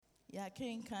Ya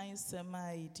kenkan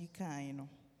sema idi kan no.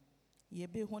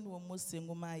 Yebe ho no mo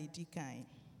senguma idi kan.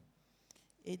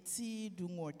 Eti du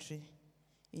nwotwe.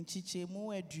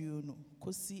 Nchichemu aduonu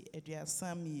kosi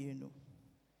aduasam yenu.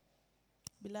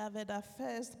 Beloved, our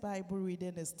first Bible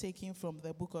reading is taken from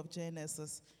the book of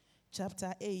Genesis,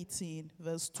 chapter 18,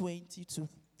 verse 20 to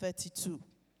 32.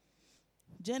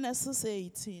 Genesis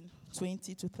 18,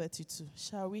 20 to 32.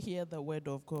 Shall we hear the word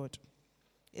of God?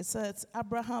 It says,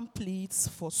 Abraham pleads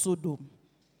for Sodom.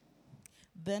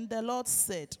 Then the Lord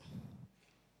said,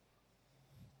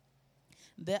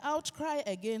 the outcry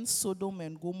against Sodom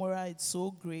and Gomorrah is so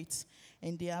great,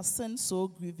 and their sin so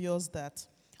grievous that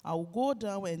I will go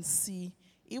down and see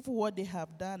if what they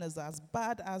have done is as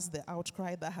bad as the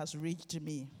outcry that has reached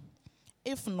me.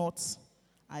 If not,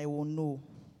 I will know.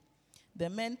 The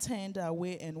men turned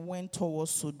away and went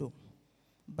towards Sodom.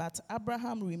 But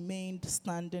Abraham remained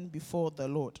standing before the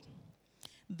Lord.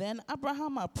 Then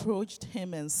Abraham approached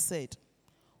him and said,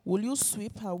 will you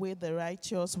sweep away the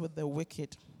righteous with the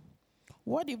wicked?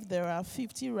 What if there are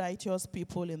 50 righteous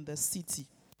people in the city?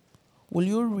 Will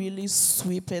you really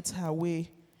sweep it away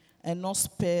and not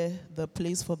spare the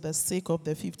place for the sake of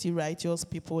the 50 righteous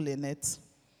people in it?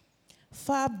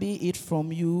 Far be it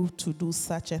from you to do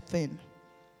such a thing,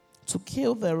 to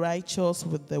kill the righteous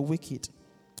with the wicked,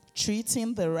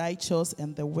 treating the righteous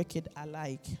and the wicked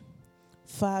alike.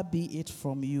 Far be it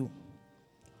from you.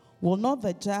 Will not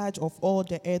the judge of all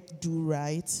the earth do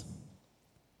right?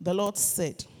 The Lord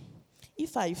said,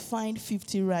 if I find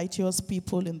 50 righteous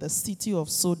people in the city of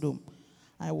Sodom,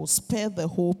 I will spare the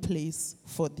whole place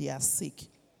for their sake.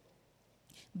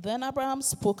 Then Abraham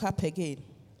spoke up again.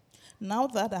 Now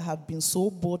that I have been so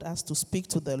bold as to speak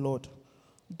to the Lord,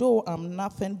 though I'm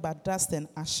nothing but dust and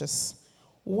ashes,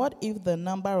 what if the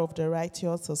number of the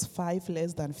righteous is 5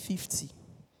 less than 50?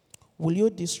 Will you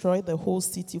destroy the whole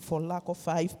city for lack of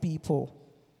 5 people?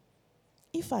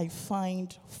 If I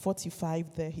find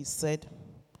 45 there, he said,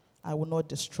 I will not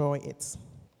destroy it.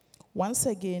 Once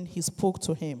again, he spoke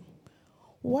to him.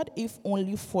 What if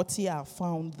only 40 are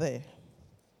found there?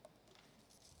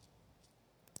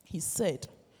 He said,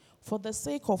 for the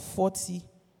sake of 40,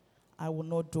 I will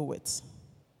not do it.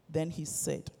 Then he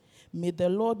said, may the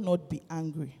Lord not be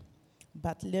angry,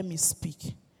 but let me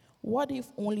speak. What if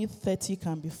only 30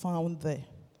 can be found there?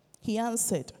 He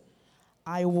answered,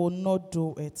 I will not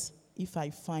do it if I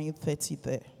find 30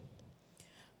 there.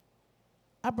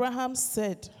 Abraham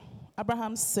said,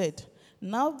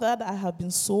 now that I have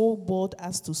been so bold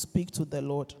as to speak to the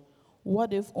Lord,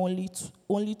 what if only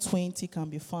 20 can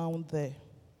be found there?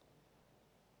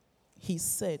 He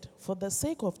said, for the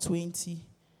sake of 20,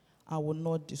 I will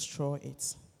not destroy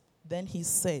it. Then he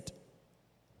said,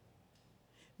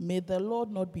 may the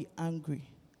Lord not be angry,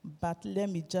 but let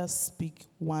me just speak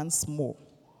once more.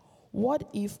 What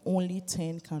if only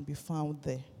 10 can be found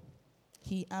there?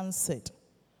 He answered,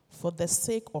 for the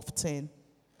sake of 10,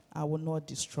 I will not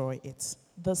destroy it.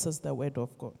 This is the word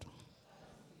of God.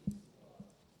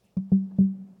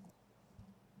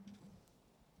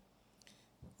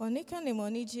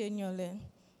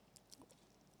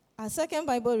 Our second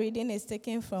Bible reading is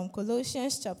taken from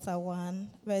Colossians chapter 1,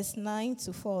 verse 9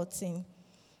 to 14.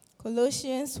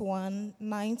 Colossians 1,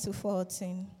 9 to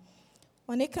 14.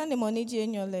 Onika ni moniji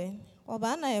enyole,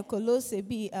 obana ya kolose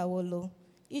bi awolo,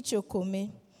 ichokome,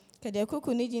 kede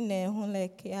kuku niji ne hunle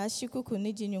ke ashi kuku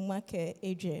niji nyuma ke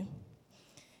edre.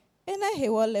 Ena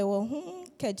hewole wo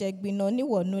kejegbino ni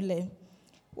wonule,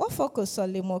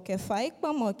 wafokosole mo ke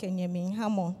faikpa mo ke nyemin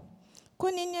hamo.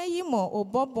 Koninya yimo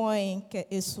oboboin ke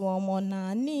esuomo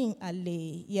na ni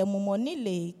ale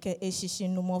yemumonile ke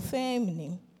eshishinumo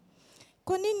femni.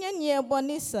 Koninya nye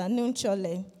bonisa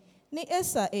nunchole ni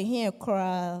esa ehie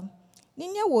kra.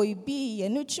 Ninya wo ibi ye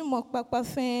nuchumo kpakpa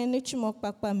fe nuchumo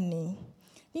kpakpa mni.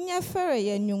 Ninya fere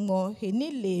ye nyungo he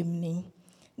ni lemni.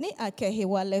 Ni akehe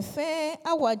wale fe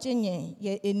awajenye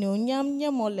ye enunyam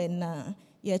nyemole na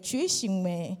ye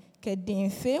chuishime ke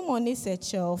dinfe moni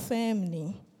seche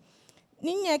femni.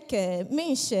 Ninya ke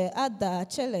minshe ada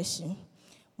cheleshi.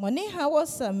 Moni hawa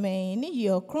same ni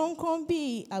yo kronkron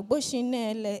bi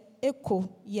agboshinele eko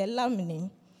ye lamni.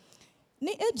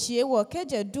 Ni ejie wo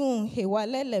keje dun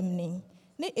hewalelemni.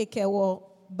 Ni ekewo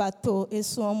bato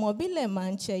esuomo bile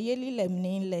manche yeli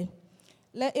lemni le.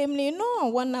 Le emni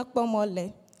no wana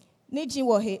kpomole. Ni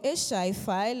jiwo he esha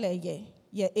ifaele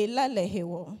ye elale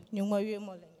hewo. Nyumoye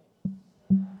mole.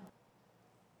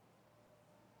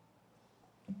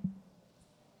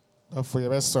 For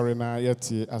your story now,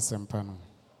 yeti asempano.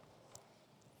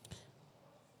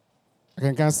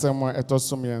 I can someone at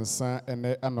Osum Yansa and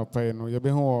Anopaino. You be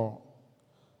who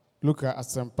Luka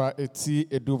asempa eti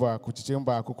edu baako kyikyem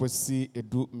baako kosi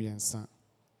edu miensa.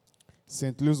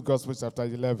 St. Luke's Gospel chapter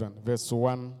 11 verse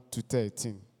 1 to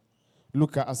 13.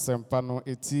 Luka asempa no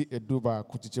eti edu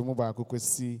baako kyikyem baako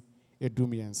kosi edu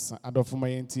miensa. Adofuma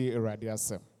yenti Awurade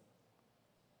asem.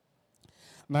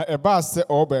 Na eba se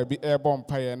o baabi ebo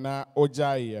mpaye na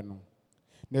ogyaye no.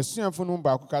 Na suafo no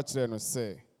baako ka kyerɛ no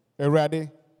sɛ,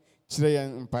 Awurade kyerɛ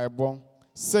yɛn mpaebɔ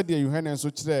sɛdeɛ Yohane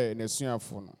nso kyerɛ na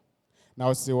suafo no. Na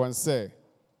ɔse wɔn sɛ,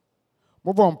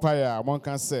 mobɔ mpae a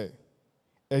monka sɛ,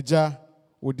 Agya,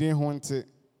 wo din ho nte,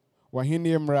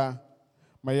 w'ahenni mmra,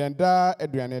 ma yɛn daa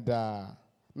aduane daa,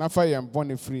 na fa yɛn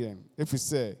bɔne firi yɛn, ɛfiri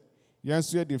sɛ, yɛn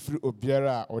nso yɛde firi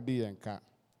obiara a ɔde yɛn ka.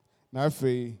 Na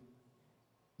afei,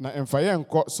 na ɛmfa yɛn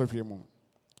nkɔ sɔhwɛ mu.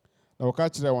 Na wɔka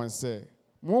kyerɛ wɔn sɛ,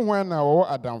 mo hwan na wɔwɔ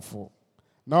adamfo,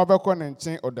 na wɔbɛkɔ ne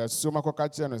nkyɛn ɔdasuo makɔka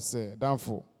kyerɛ no sɛ,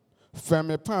 damfo, fɛn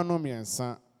me paano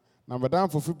mmiɛnsa, na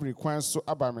madamfo fibiri kwan so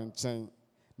aba me nkyɛn,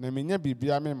 na menya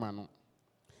bibia me ma no.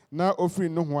 Na ofiri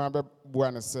no ho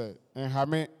abɛbua ne sɛ,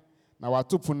 nhame, na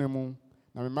wato pono mu,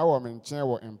 na mema wɔ me nkyɛn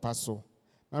wɔ mpa so,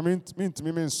 na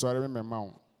mentumi mensɔre me mema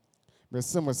wo.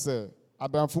 Mese mo sɛ,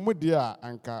 adamfo mu deɛ a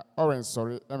anka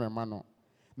ɔrensɔre mema no,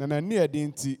 na n'ani adi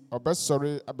nti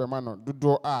ɔbɛsɔre abɛma no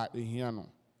dodoɔ a ehia no.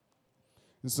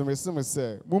 Nso mese mo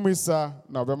sɛ, mumisa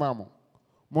na ɔbɛma mo,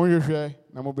 monhwehwɛ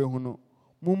na mobɛhunu,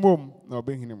 mummom na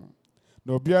ɔbɛhini mo.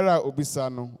 Na obiara a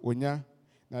obisa no onya,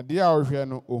 na deɛ a ɔhwɛ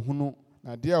no ohunu,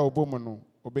 na deɛ a ɔbɔ mu no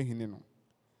ɔbɛhini no.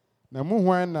 Na mu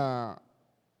hwan na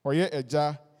ɔyɛ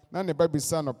agya na ne ba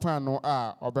bisa no paano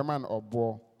a ɔbɛma no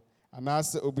ɔboɔ,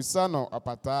 anaasɛ obisa no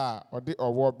apata a ɔde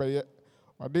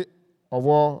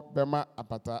ɔwɔ bɛma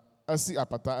apata asi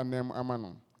apata anam ama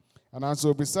no,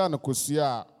 anaasɛ obisa no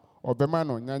kosua a ɔbɛma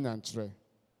no nyanyankyerɛ.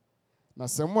 Na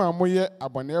sɛ mo a moyɛ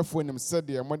abɔneɛfoɔ nim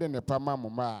sɛdeɛ mode nepa ma mo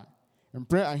ma a,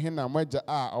 mpere ahe na moagya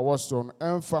a ɔwɔ soro no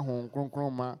ɛmfa Honhom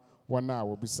Kronkron ma wɔn a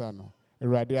wɔbisa no.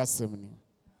 Awurade asɛm ni.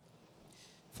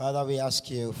 Father, we ask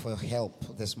you for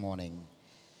help this morning.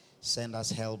 Send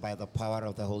us help by the power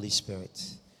of the Holy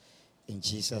Spirit. In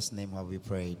Jesus' name have we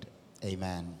prayed.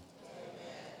 Amen.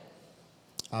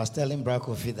 I was telling Brother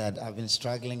Kofi that I've been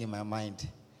struggling in my mind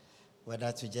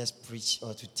whether to just preach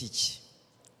or to teach.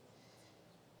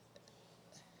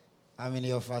 How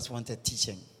many of us wanted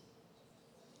teaching?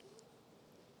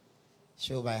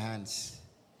 Show by hands.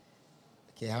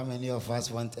 Okay, how many of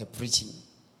us want a preaching?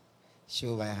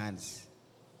 Show by hands.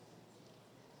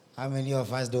 How many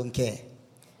of us don't care?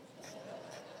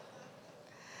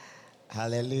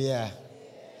 Hallelujah.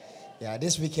 Yeah,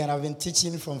 this weekend I've been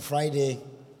teaching from Friday.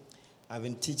 I've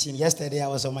been teaching. Yesterday I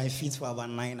was on my feet for about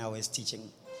 9 hours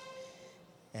teaching.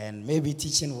 And maybe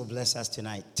teaching will bless us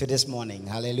tonight, to this morning.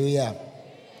 Hallelujah.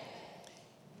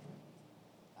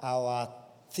 Our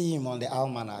theme on the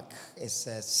almanac is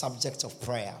a subject of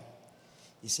prayer.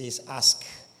 It says, ask,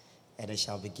 and it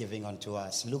shall be given unto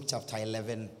us. Luke chapter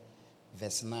 11,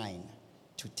 verse 9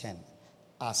 to 10.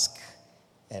 Ask,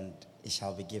 and it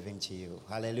shall be given to you.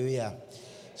 Hallelujah.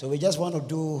 So we just want to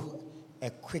do a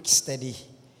quick study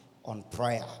on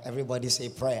prayer. Everybody say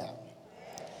prayer.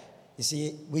 You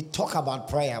see, we talk about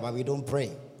prayer, but we don't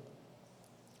pray.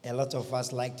 A lot of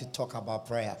us like to talk about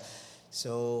prayer.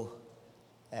 So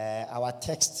our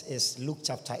text is Luke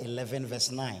chapter 11,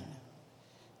 verse 9.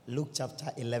 Luke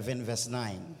chapter 11, verse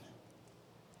 9.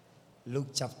 Luke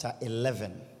chapter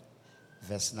 11,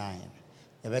 verse 9.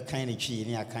 Ebe kind of tree,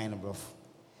 ni a kind of broth.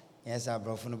 Yes, our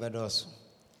broth no bedos.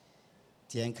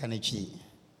 Tien kind of tree.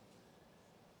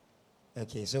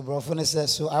 Okay, so broth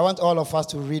says, so I want all of us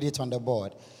to read it on the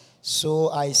board. So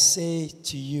I say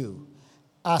to you,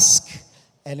 ask,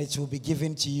 and it will be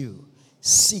given to you.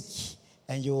 Seek,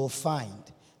 and you will find.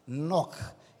 Knock,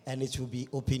 and it will be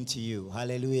open to you.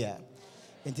 Hallelujah.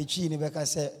 And the tree Rebecca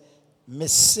said,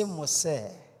 Mesimo se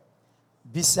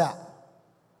bisa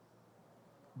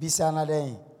na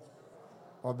den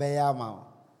obeya ma.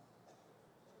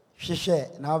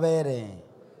 Shishe na obeya den.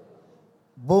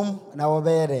 Boom na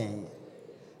obeya den.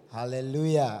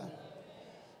 Hallelujah.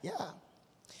 Yeah.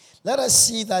 Let us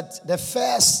see that the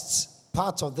first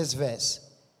part of this verse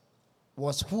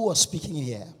was who was speaking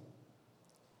here.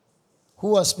 Who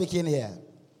was speaking here?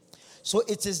 So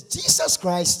it is Jesus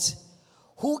Christ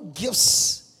who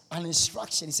gives an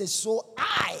instruction. He says, so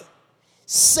I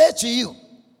say to you.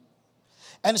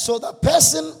 And so the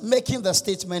person making the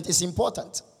statement is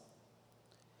important.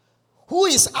 Who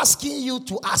is asking you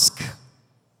to ask?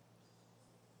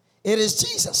 It is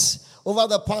Jesus. Over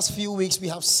the past few weeks, we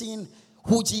have seen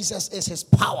who Jesus is, his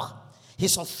power,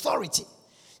 his authority.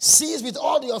 Sees with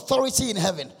all the authority in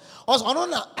heaven. Also,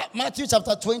 Matthew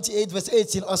chapter 28, verse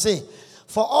 18, or say,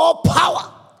 for all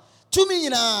power to me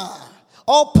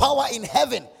All power in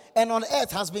heaven and on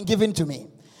earth has been given to me.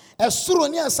 Esuro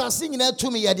ni asase nyina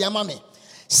to me ye de ama me.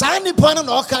 Saa nipa no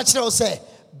na o ka kire o say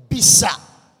bisa.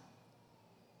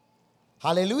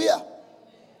 Hallelujah.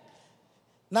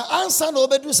 Na ansa na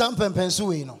obedu sam pempensu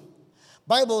we no.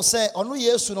 Bible say onu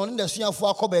Yesu no ne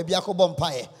suafo akoba bia akobom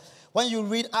pae. When you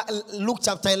read Luke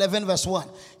chapter 11 verse 1,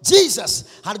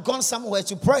 Jesus had gone somewhere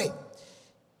to pray.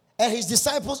 And his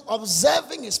disciples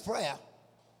observing his prayer.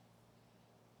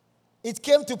 It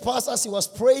came to pass as he was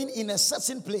praying in a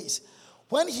certain place,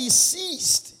 when he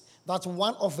ceased, that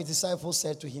one of his disciples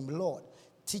said to him, Lord,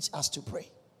 teach us to pray.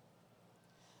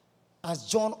 As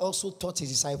John also taught his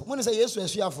disciples. When he said, yes,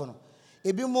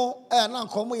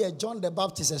 John the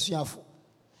Baptist.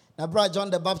 Now, brother John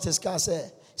the Baptist can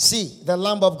say, see, the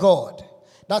Lamb of God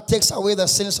that takes away the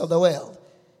sins of the world.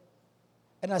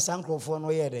 And as uncle for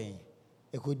no year,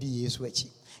 it could be yes, which.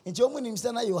 In Germany,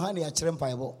 instead of Yohani, a children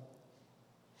Bible.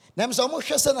 Last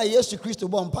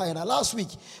week,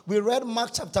 we read Mark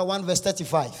chapter 1, verse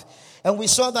 35. And we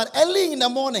saw that early in the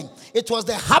morning, it was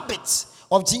the habit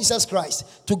of Jesus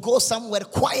Christ to go somewhere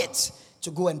quiet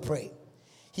to go and pray.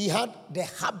 He had the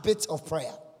habit of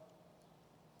prayer.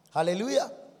 Hallelujah.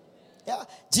 Yeah,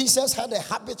 Jesus had a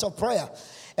habit of prayer.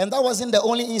 And that wasn't the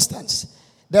only instance.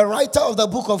 The writer of the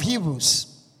book of Hebrews,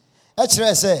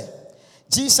 actually said,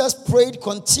 Jesus prayed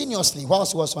continuously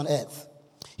whilst he was on earth.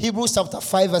 Hebrews chapter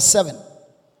 5 verse 7.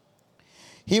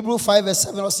 Hebrews 5 verse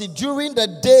 7. See, during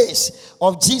the days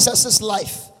of Jesus'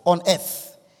 life on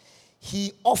earth,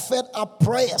 he offered up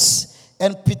prayers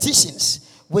and petitions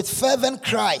with fervent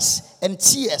cries and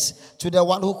tears to the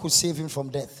one who could save him from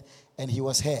death. And he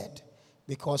was heard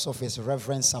because of his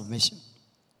reverent submission.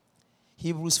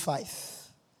 Hebrews 5.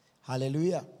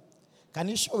 Hallelujah. Can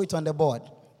you show it on the board?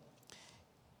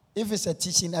 If it's a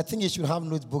teaching, I think you should have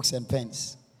notebooks and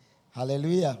pens.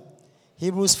 Hallelujah.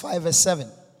 Hebrews 5 verse 7.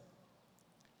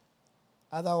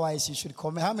 Otherwise, you should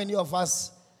comment. How many of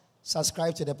us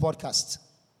subscribe to the podcast?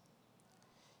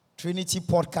 Trinity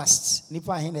Podcasts.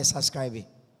 Nipa hine subscribing.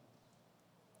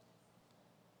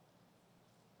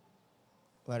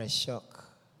 What a shock.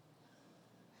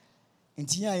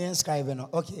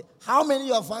 Okay. How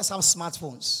many of us have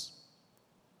smartphones?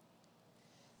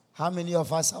 How many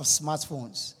of us have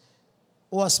smartphones?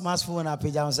 Who has smartphone na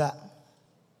pejamsa?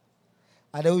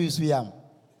 I don't use yam.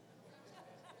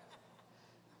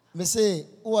 Me say,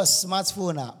 who has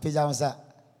smartphone na pejamsa?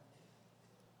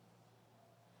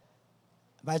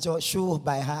 By your show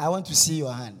by hand. I want to see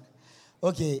your hand.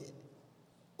 Okay.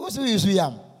 Who's use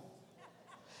yam?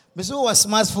 Me say, who has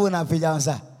smartphone na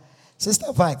pejamsa?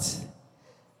 Sister Pat.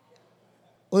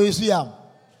 Who use yam?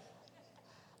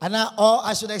 And now, or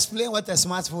I should explain what a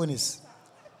smartphone is.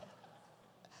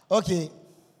 Okay.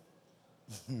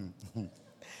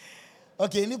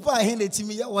 Okay, nipa ahinde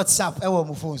timi ya WhatsApp ewo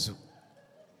mo phone so.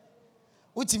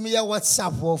 Utimi ya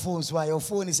WhatsApp or phone so your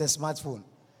phone is a smartphone.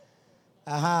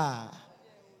 Aha.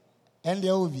 And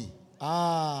there will be.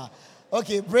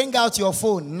 Okay, bring out your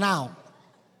phone now.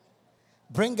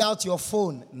 Bring out your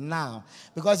phone now.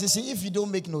 Because you see, if you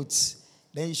don't make notes,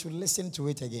 then you should listen to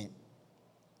it again.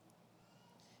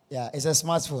 Yeah, it's a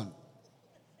smartphone.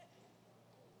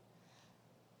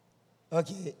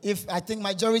 Okay, I think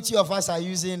majority of us are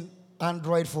using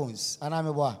Android phones.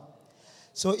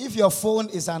 So if your phone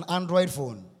is an Android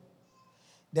phone,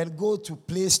 then go to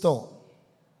Play Store.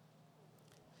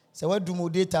 So what do more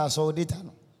data? So data.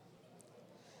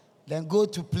 Then go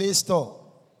to Play Store.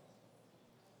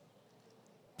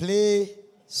 Play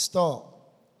Store.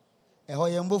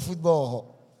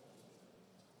 Football.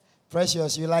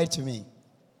 Precious, you lied to me.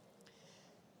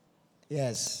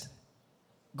 Yes.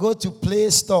 Go to Play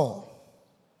Store.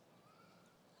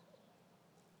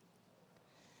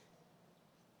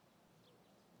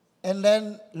 And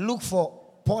then look for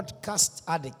Podcast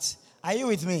Addict. Are you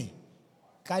with me?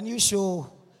 Can you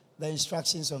show the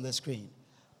instructions on the screen?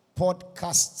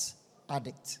 Podcast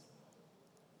Addict.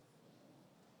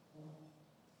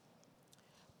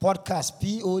 Podcast,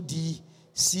 Podcast.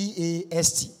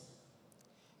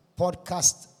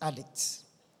 Podcast Addict.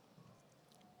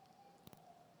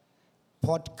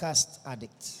 Podcast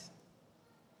Addict.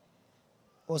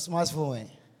 What's my phone?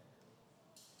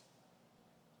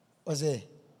 What's it?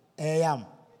 Am.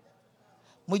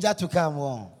 Muja to come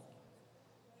on.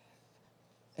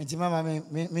 And mama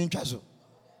me traso.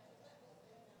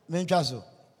 Me traso.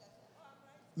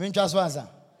 Me traso answer.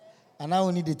 And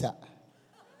I need data.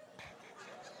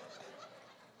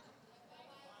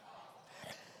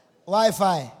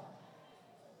 Wi-Fi.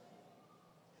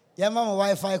 Yeah, mama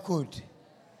Wi-Fi code.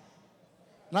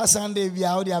 Now Sunday we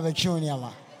are have a tune,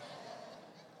 yama.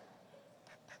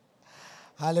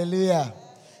 Hallelujah.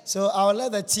 So I'll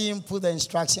let the team put the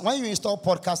instruction. When you install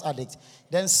Podcast Addict,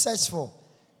 then search for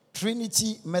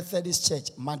Trinity Methodist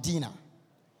Church, Medina.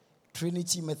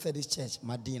 Trinity Methodist Church,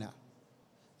 Medina.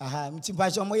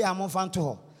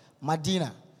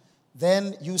 Medina.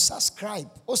 Then you subscribe.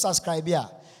 Oh, subscribe here.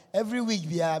 Every week,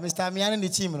 Mr. Mian and the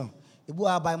team.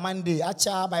 By Monday,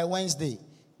 Acha by Wednesday,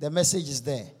 the message is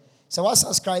there. So what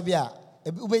subscribe here?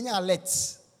 When you alert,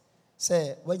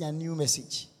 say when a new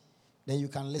message, then you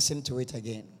can listen to it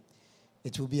again.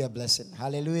 It will be a blessing.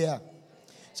 Hallelujah.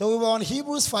 So we were on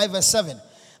Hebrews 5 verse 7.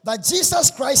 That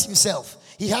Jesus Christ himself,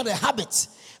 he had a habit.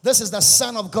 This is the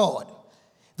Son of God.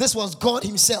 This was God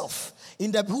himself,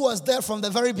 who was there from the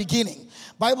very beginning.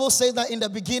 Bible says that in the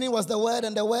beginning was the Word,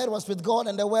 and the Word was with God,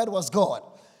 and the Word was God.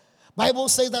 Bible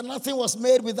says that nothing was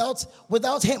made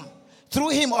without him. Through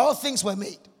him all things were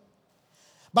made.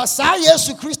 But sa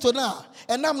Yesu Kristo na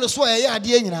enam ne so eye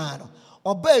ade nyina no.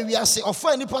 Oba wiase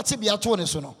ofa ni pati bia to ne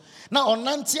so no. Na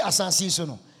onanti asase so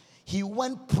no. He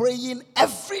went praying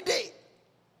every day.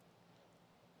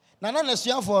 Na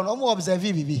nesuafo no mo observe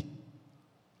bibi.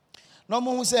 No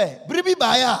mo hu se biribi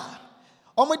ba ya.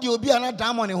 Omo de obi ana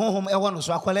damoni honhom e wo no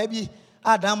so akwala bi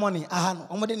a damoni aha no.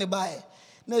 Omo de ne ba e.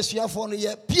 Nesuafo no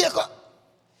ye pieko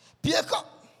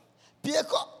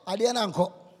ade na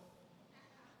nko.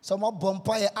 Some more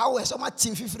bumpire hours, some more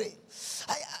team fifre.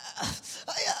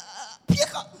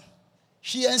 Pieka.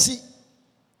 She and see.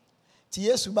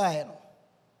 Yesu bae no.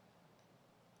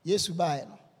 Yesu bae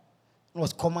no.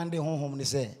 Was commanding home they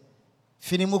say.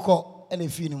 Finimuko and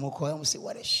finimuko. I say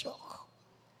what a shock.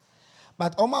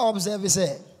 But Oma observe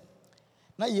say.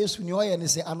 Na Yesu ni oye ni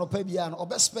say anope bia no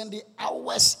obe spend the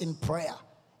hours in prayer,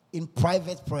 in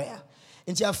private prayer.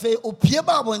 Nti afa opie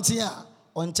ba abontia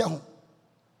onche ho.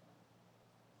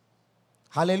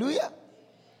 Hallelujah.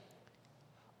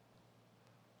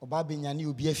 Oba benyani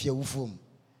obi afia wufom.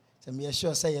 Se me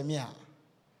sure say ye me a.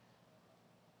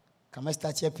 Ka me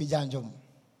start here pijanjom.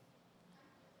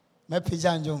 Me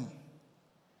pijanjom.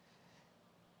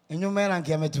 Enyu me na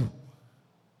nke metu.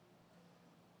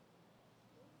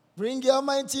 Bring your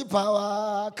mighty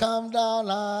power, come down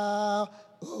now,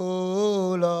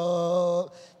 oh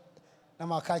Lord. Na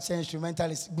ma catch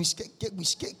instrumentalist bushke.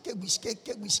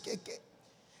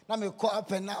 Na me call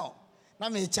up and now. Na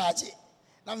me charge it.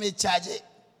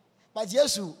 But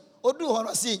Yesu, odu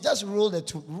hono see, just roll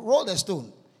the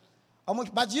stone.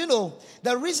 But you know,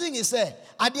 the reason is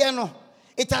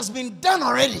it has been done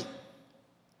already.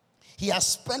 He has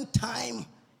spent time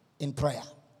in prayer.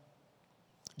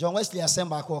 John Wesley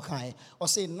assembled or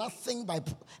say nothing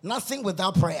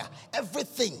without prayer.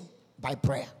 Everything by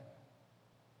prayer.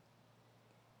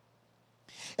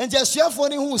 And just your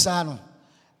phone who sano.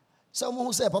 Someone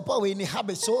who said, Papa, we in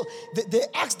habit. So they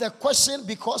asked the question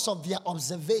because of their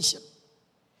observation.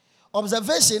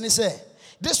 Observation is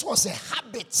this was a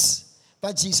habit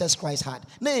that Jesus Christ had.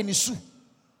 Ne nisu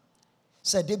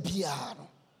said de biano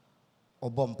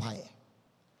or bompire.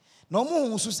 No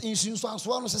more say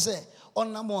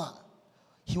on namoa.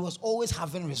 He was always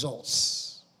having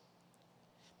results.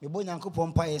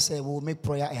 We'll make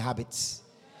prayer a habit.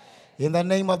 In the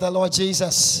name of the Lord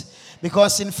Jesus.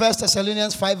 Because in 1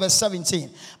 Thessalonians 5 verse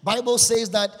 17, Bible says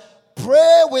that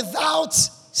pray without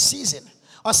ceasing.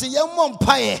 I say,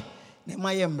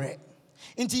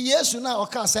 Into Yesu na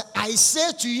oka say, I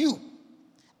say to you,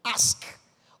 ask.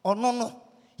 Or no.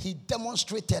 He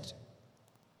demonstrated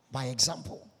by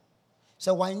example.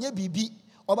 So when you bibi,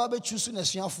 oba be chusu na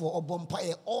for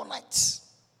obompaye all night.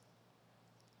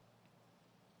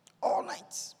 All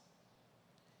night.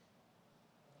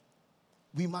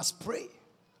 We must pray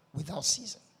without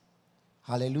ceasing.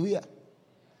 Hallelujah.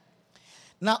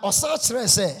 Now, Osachre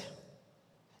say,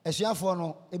 as you have for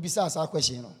no, a bizarre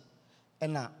question.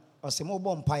 And now, Osimo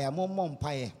bompire, more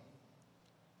pie.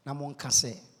 Namon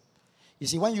Kase. You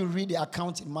see, when you read the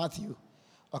account in Matthew,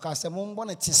 Okasemon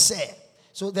wanted to say.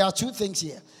 So there are two things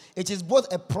here. It is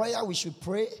both a prayer we should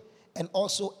pray and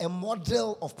also a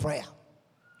model of prayer.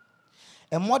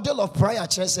 A model of prayer,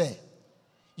 say.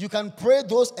 You can pray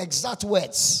those exact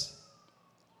words,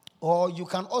 or you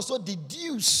can also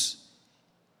deduce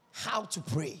how to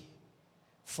pray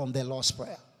from the Lord's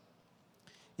Prayer.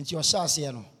 Into your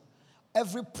shas,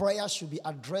 every prayer should be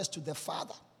addressed to the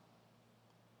Father.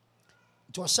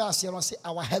 Into your shas, say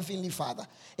our Heavenly Father.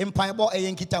 Empire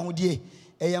eyenkita hudie,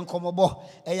 eyenkomobo,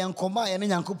 eyenkoma ene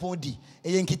nyankupondi,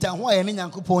 eyenkita ho ene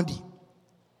nyankupondi.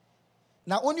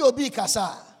 Na only obi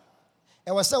kasa,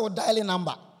 e was say dialing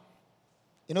number.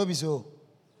 You know, so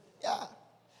yeah.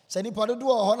 So ni pado do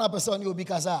a na person you be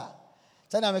kasa.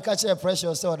 Say na me catch a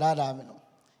pressure so that I know.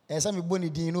 E say me boni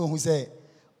din no who say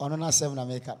ono na 7 na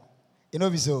make. You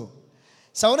know, so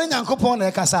So when Nyankopon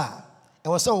na kasa, e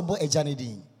was so obo eja ne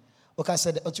din. O ka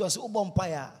said o ti was obo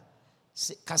mpae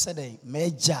kasa den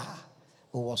meja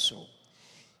o was.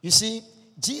 You see,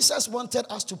 Jesus wanted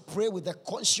us to pray with the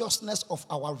consciousness of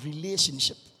our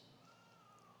relationship.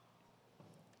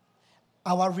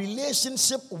 Our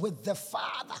relationship with the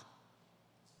Father.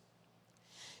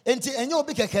 Enti enye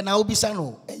obi keke na obi sa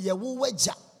no, ye wo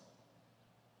waja.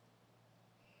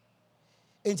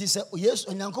 Enti say yes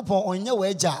Onyankopon onye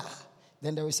waja,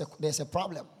 then there's a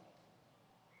problem.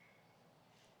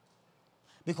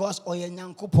 Because oye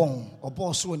Nyankopon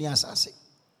obo so ni asase.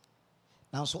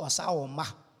 Now so asa wo ma.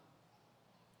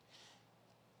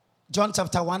 John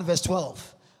chapter 1 verse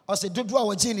 12. I say dodo a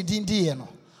waje ni din die no.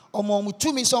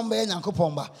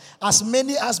 As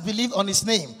many as believe on his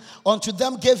name, unto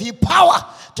them gave he power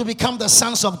to become the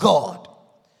sons of God.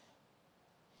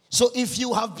 So if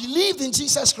you have believed in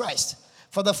Jesus Christ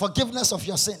for the forgiveness of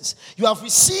your sins, you have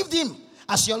received him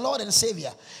as your Lord and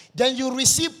Savior, then you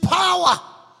receive power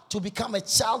to become a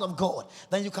child of God.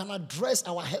 Then you can address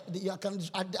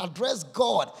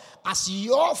God as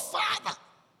your Father,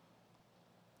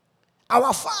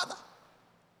 our Father.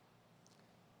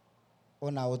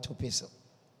 On our two peso.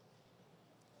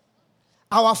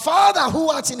 Our Father who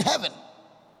art in heaven.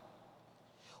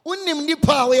 Unim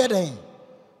nipa we den.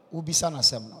 Ubisa na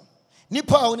sem no.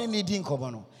 Nipa oni ni din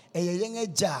kobo no. Eye yen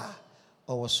agya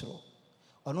owosoro.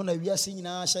 Ono na wiase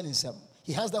nyina hye ne nsem.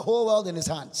 He has the whole world in his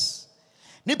hands.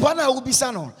 Nipa na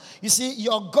ubisa no. You see,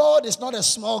 your God is not a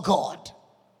small God.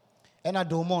 And I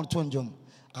don't want to.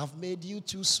 I've made you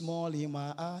too small in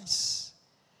my eyes.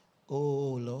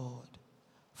 Oh Lord.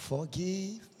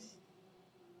 Forgive me.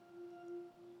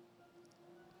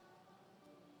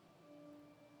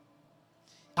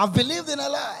 I've believed in a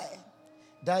lie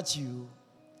that you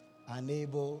are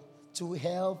unable to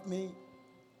help me,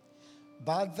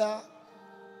 but that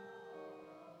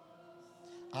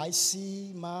I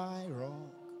see my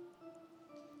wrong.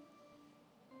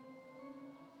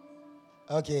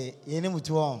 Okay,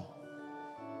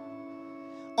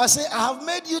 I say I have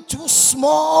made you too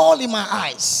small in my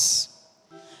eyes.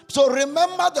 So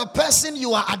remember the person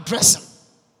you are addressing.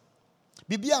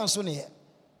 Bibi answer.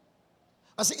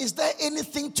 I say, is there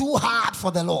anything too hard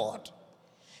for the Lord?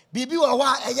 Bibi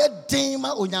wawa eye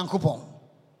dema onyankopon.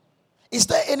 Is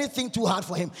there anything too hard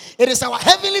for him? It is our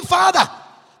heavenly Father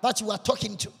that you are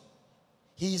talking to.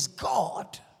 He is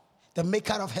God, the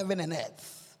maker of heaven and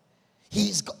earth. He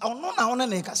is God.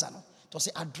 To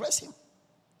say, address him.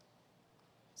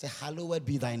 Say, hallowed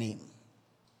be thy name.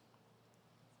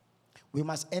 We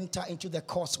must enter into the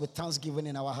courts with thanksgiving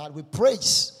in our heart, with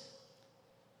praise,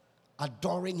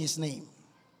 adoring his name,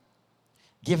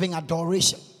 giving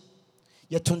adoration.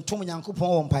 It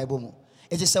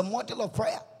is a model of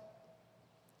prayer.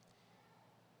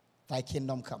 Thy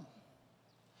kingdom come.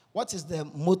 What is the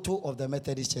motto of the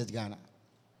Methodist Church Ghana?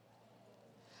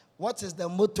 What is the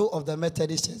motto of the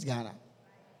Methodist Church Ghana?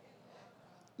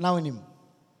 Now in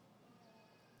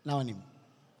him.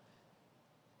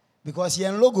 Because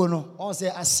yen logo no, on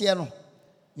say asia no,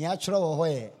 ni atro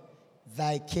wo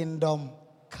thy kingdom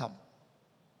come.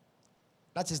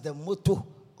 That is the motto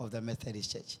of the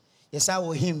Methodist Church. Yes, I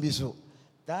will him be so.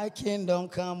 Thy kingdom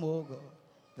come, O God,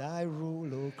 thy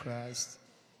rule, O Christ.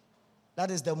 That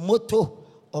is the motto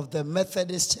of the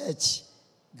Methodist Church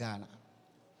Ghana.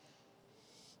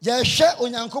 Yeshe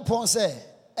onyankopon say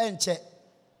enche.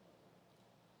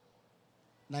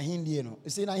 Na hindi no. You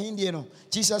see, na hindi no.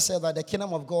 Jesus said that the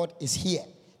kingdom of God is here.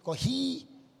 Because he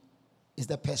is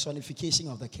the personification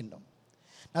of the kingdom.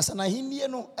 Na sa na hindi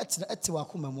no eti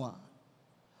wakoma mu a.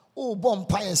 O bom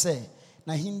paye say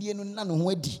na hindi no na no ho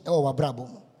adi e wo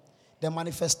wabrabo mu. The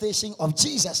manifestation of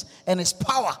Jesus and his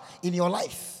power in your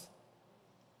life.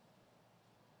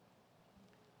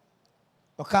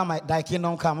 Okama thy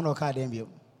kingdom come no ka dem bi.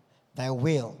 Thy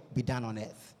will be done on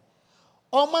earth.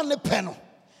 O man ne peno.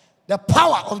 The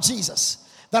power of Jesus,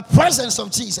 the presence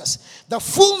of Jesus, the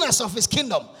fullness of his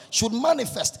kingdom should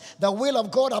manifest. The will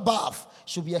of God above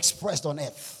should be expressed on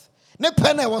earth. Ne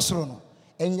pene wasrono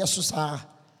en yesusa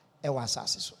e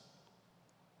wasase so.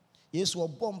 Yesu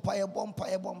bompaye.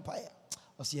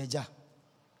 Osi eja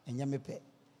enya mepe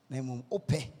na emum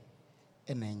ope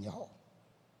ena enya ho.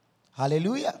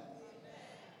 Hallelujah.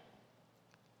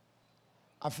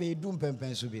 Afi dum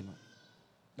pempen so bi no.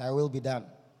 Thy will be done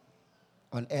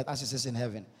on earth as it is in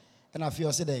heaven. And I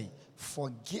feel today,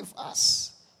 forgive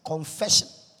us. Confession.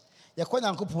 You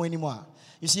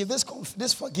see,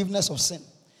 this forgiveness of sin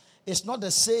is not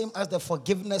the same as the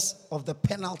forgiveness of the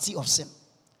penalty of sin.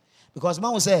 Because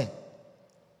man will say,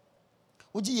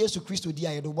 Uji Yesu Christo dia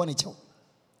yedo boni chew.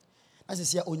 As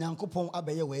is ya onyankopon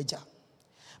abeye weja.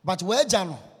 But where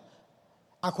Jano,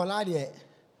 Akolade,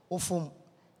 Ofum,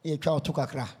 a child took a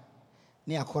cra,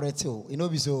 near Coreto, you know,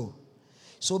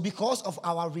 so because of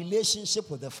our relationship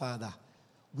with the Father,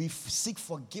 we seek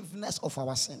forgiveness of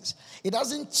our sins. It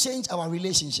doesn't change our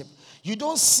relationship. You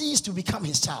don't cease to become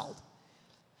his child.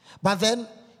 But then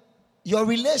your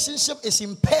relationship is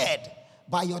impaired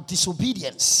by your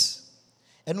disobedience.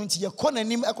 And until you come and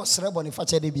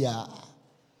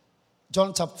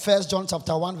John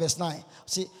 1 verse 9.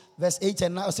 See verse 8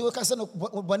 and 9.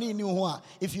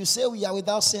 If you say we are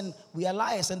without sin, we are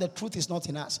liars and the truth is not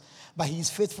in us. But he is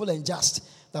faithful and just,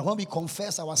 that when we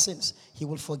confess our sins, he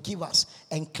will forgive us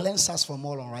and cleanse us from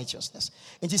all unrighteousness.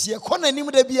 And you see,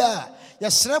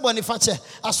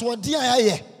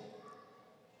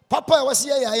 Papa was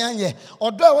here,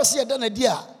 or do I was here done a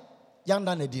dear, young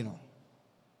done a dino.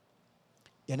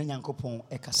 Yankopon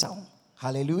Ekasound.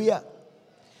 Hallelujah.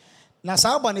 Now,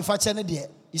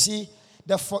 you see,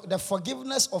 the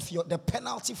forgiveness of the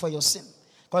penalty for your sin.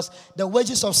 Because the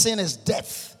wages of sin is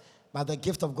death, but the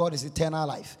gift of God is eternal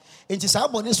life. It is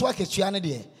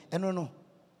no.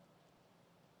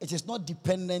 It is not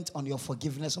dependent on your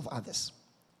forgiveness of others.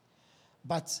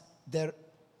 But the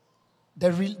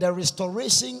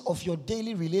restoration of your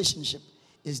daily relationship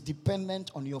is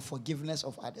dependent on your forgiveness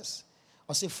of others.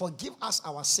 Or say, forgive us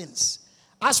our sins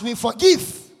as we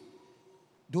forgive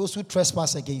those who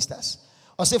trespass against us.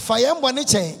 Or say, fire money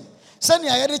chain. Send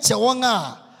ya edit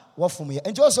chawanga. What for me?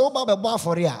 And just over the bar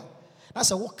for ya.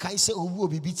 That's a what Kaise will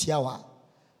be beat yawa.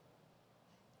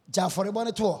 Jafore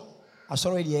Boneto. I saw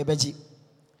already a beji.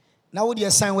 Now would you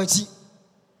assign wechi?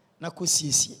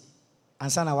 Nakusisi.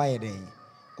 And sana why day.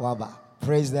 Waba.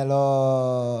 Praise the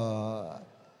Lord.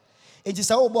 It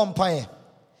is our bonfire.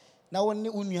 Now when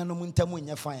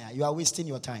you fire, you are wasting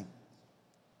your time.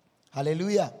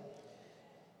 Hallelujah.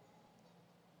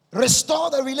 Restore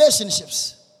the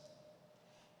relationships.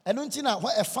 And don't you know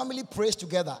when a family prays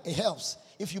together, it helps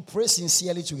if you pray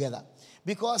sincerely together.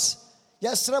 Because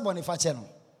yes, Bonifaceno.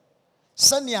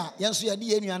 Sanya, Yansu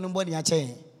Yadi, and Yanubody are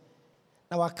chain.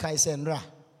 Now I Kaisendra.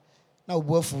 Now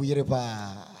both of you.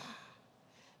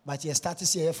 But you start to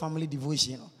see a family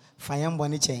devotion. Fayam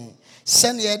Bonnie chain.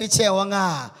 Send ye the chair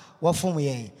wanga. What for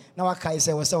me? Now I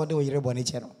Kaisa was so do your bonnie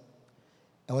channel.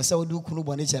 I was so do Kunu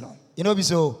bonnie channel. You know,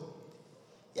 so.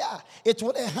 Yeah, it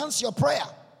will enhance your prayer.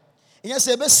 And you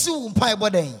say, "Best soon, pie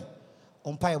body,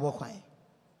 on pie boy."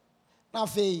 Now,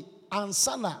 fe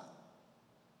ansana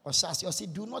or says, you see,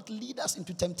 do not lead us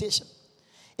into temptation.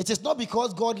 It is not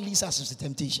because God leads us into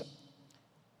temptation,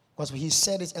 because he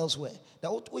said it elsewhere.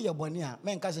 That what we are born here,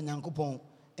 men kasa nyankopon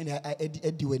and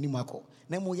edi weni mako.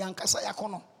 Nemo yankasa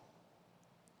yakono.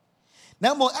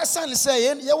 Nemo asan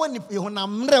say ye woni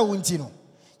honamre wuntino.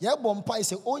 Ya bompa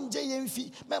is onje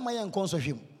yemfi mema yan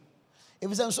konsohwem. If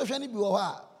it's an social need be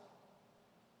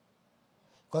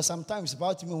because sometimes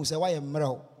about me who say why am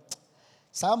mreo.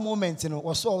 Some moment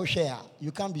was so share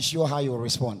you can't be sure how you will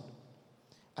respond.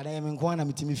 And I am in Kwana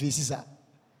mitimi faces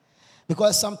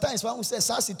because sometimes when we say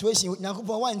such situation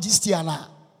nyankopon wan gistiana.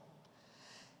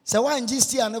 Say wan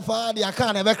gistiana fa the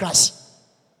aka never crash.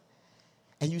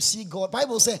 And you see God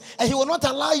Bible say and he will not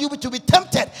allow you to be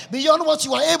tempted beyond what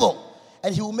you are able.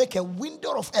 And he will make a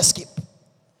window of escape.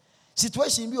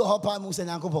 Situation be or pa mu say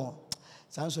nyankopon.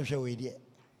 Sounds so show idea.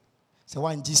 Say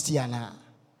one gistiana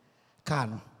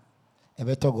can e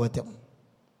beto go them.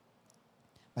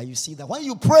 But you see that when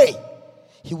you pray,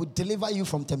 he will deliver you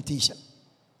from temptation.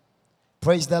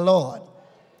 Praise the Lord.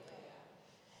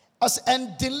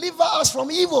 And deliver us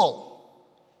from evil.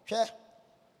 Okay?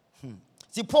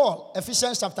 See Paul,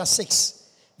 Ephesians chapter 6,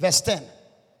 verse 10.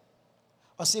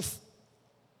 As if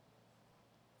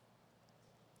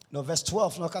no, verse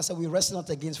 12, like I said, we wrestle not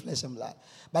against flesh and blood.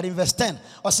 But in verse 10,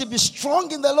 or say, be strong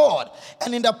in the Lord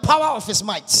and in the power of his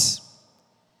might.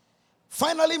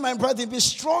 Finally, my brethren, be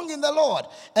strong in the Lord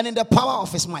and in the power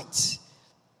of his might.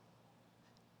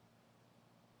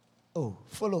 Oh,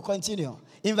 follow, continue.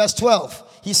 In verse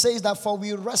 12, he says that for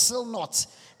we wrestle not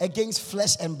against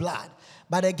flesh and blood,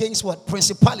 but against what?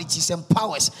 Principalities and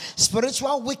powers,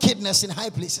 spiritual wickedness in high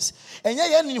places. And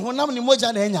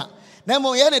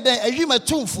Nemo yene den awima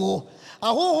tumfo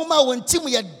ahohoma wontim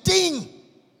ye din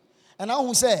and I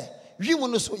who say wimu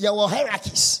no so ye were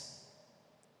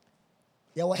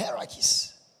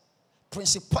hierarchies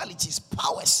principalities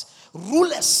powers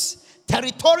rulers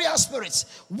territorial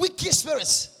spirits wicked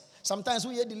spirits. Sometimes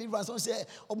we hear deliverance and say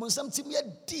obonsam tim ye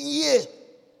din ye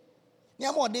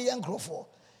nyamo de ye nkrofo.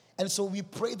 And so we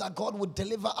pray that God would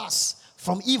deliver us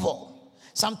from evil.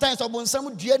 Sometimes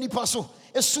obonsam dua nipa so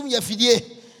esum ye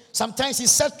fidie Sometimes he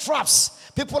set traps.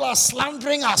 People are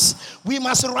slandering us. We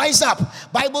must rise up.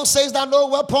 Bible says that no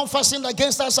weapon fashioned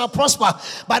against us shall prosper,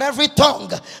 but every tongue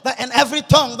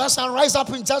that shall rise up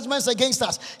in judgments against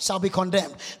us shall be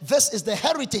condemned. This is the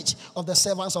heritage of the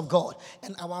servants of God,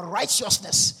 and our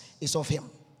righteousness is of him.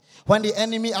 When the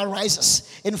enemy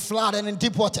arises in flood and in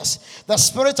deep waters, the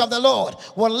Spirit of the Lord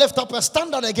will lift up a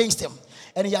standard against him,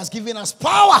 and he has given us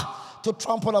power to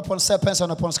trample upon serpents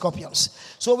and upon scorpions.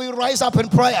 So we rise up in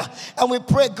prayer and we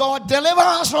pray, God, deliver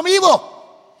us from evil.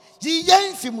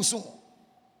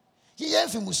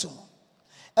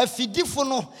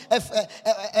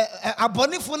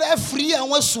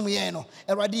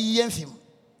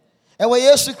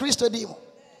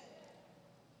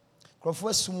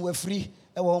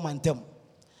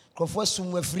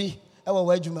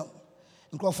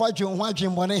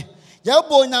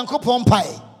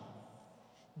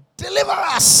 Deliver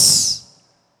us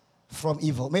from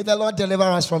evil. May the Lord deliver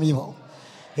us from evil.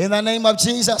 In the name of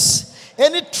Jesus.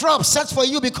 Any trap set for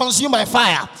you be consumed by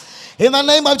fire. In the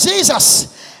name of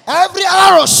Jesus. Every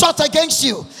arrow shot against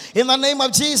you. In the name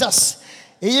of Jesus.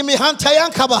 We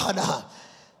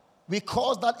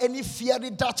cause that any fiery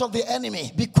dart of the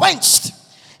enemy be quenched.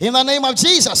 In the name of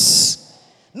Jesus.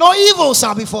 No evil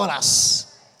shall befall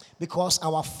us. Because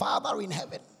our Father in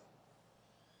heaven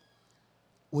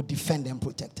will defend and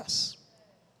protect us.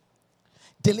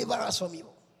 Deliver us from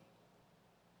evil.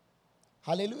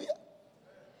 Hallelujah.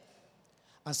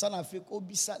 And son of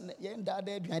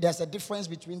there's a difference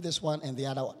between this one and the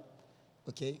other one.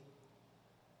 Okay?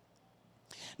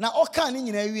 Now, all can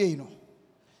in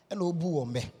and obu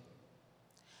ombe.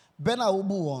 Bena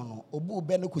obu ono, obu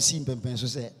beno kusim pempenso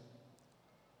say.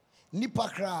 Nipa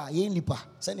kra, ye nipa,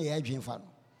 send a dream fan.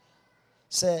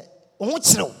 Say,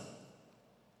 onchro.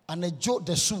 And a joke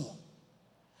the soon.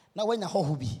 Now when you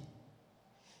hobi.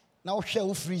 Now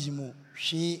share fridge mo.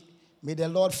 May the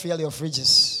Lord fill your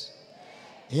fridges.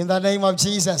 In the name of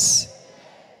Jesus.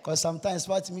 Because sometimes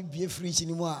what me be a fridge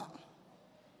anymore.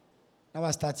 Now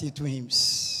I start here 2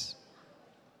 hymns.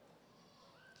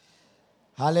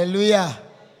 Hallelujah.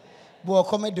 Bo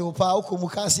come de opa o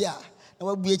komukasia. Na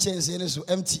wa bue chense so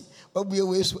empty. Wa bue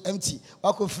we so empty.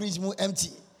 Wa ko fridge mo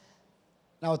empty.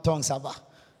 Now tongue saba.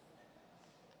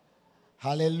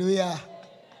 Hallelujah.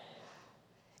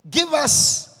 Give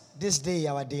us this day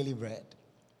our daily bread.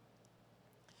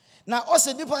 Now,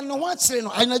 also, depending on what's saying,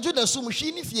 I know the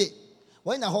sumushini fie.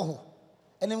 When I ho,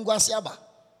 and in Guasiaba.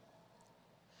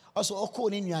 Also, Oko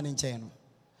in Yan in Cheno.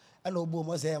 And Obo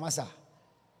was there, Massa.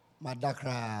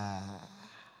 Madakra.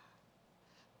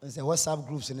 And say, WhatsApp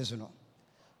groups in this one.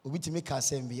 We to make us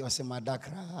send me or say,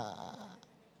 Madakra.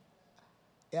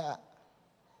 Yeah.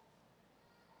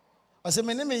 I said,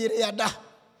 my name is Yada.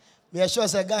 We are sure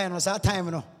as a guy and was our time,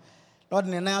 no. Not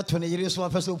in an hour 20 years, one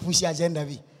person push the agenda.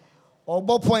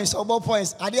 Obo points.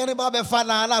 I didn't about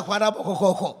Fana,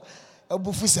 Quadaboko, a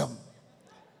buffusum.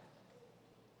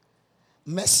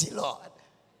 Mercy, Lord.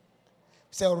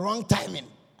 Say wrong timing.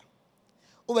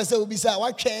 Over say, beside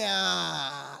what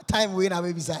time we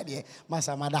have beside here,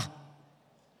 Masamada.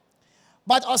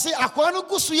 But I say, Aquano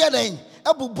Gusuya then,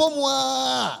 Abu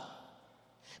Bomwa.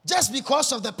 Just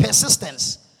because of the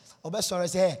persistence. Obesore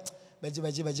say,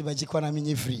 Beji kwana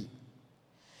minye free.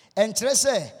 And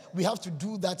say, we have to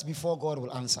do that before God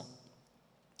will answer.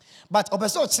 But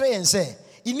Obesore say and say,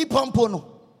 Inipa mpono,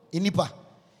 Inipa.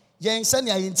 Yen sani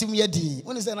ya yintim yedi.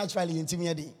 When is that naturally yintim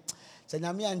yedi? Say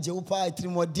nyame anje upa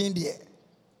itrimodin de.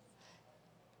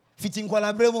 Fitin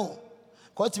kwala bremo.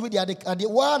 Ko timi de ade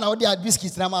wa na ode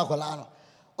biscuits na ma akola no.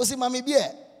 O si mame bi e.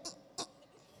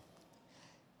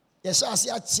 Yes, I see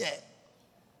a chair.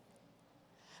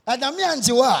 And I'm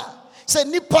Anjiwa say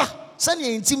Nipa, send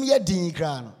your intimate ding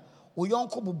crown. O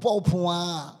yonko bubo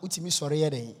pua, utimi sorry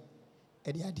day.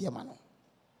 Eddie dear man.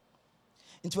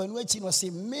 Into an waiting was say,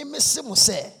 me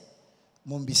say,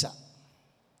 Mumbisa.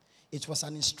 It was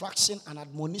an instruction, an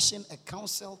admonition, a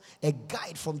counsel, a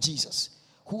guide from Jesus,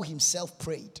 who himself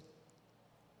prayed.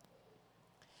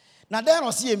 Now, there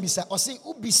was Mbisa, or say,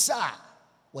 Ubisa,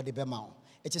 what the Bemau.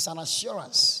 It is an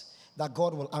assurance that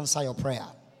God will answer your prayer.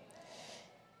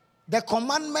 The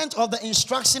commandment of the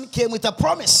instruction came with a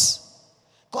promise.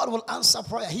 God will answer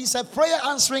prayer. He's a prayer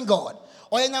answering God.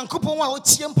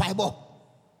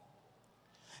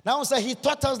 Now, so he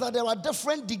taught us that there are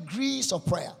different degrees of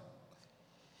prayer.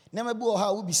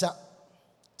 It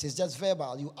is just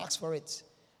verbal. You ask for it.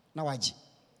 Now,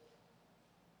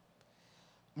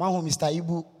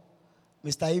 Mr.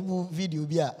 Ibu video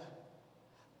bia.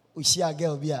 Ushia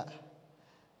girl bia.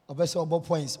 Obeso obo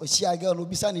points. Ushia girl no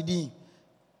bisa ni din.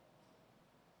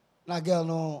 Na girl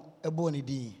no ebo ni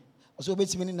din. Oso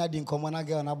obetimi ni na din komo na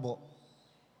girl na bo.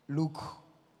 Luke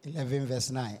 11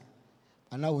 verse 9.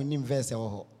 And now we need verse.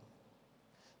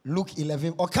 Luke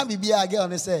 11. Or can be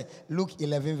again and say Luke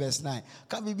 11 verse 9.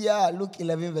 Can be Luke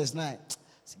 11 verse 9.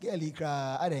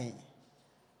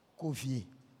 Kofi.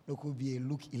 No could be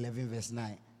Luke 11 verse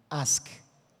 9. Ask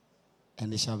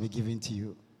and it shall be given to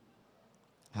you.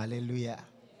 Hallelujah.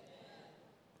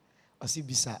 Osi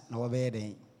bisa na wabeye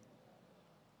den.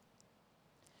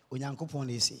 Onyankopon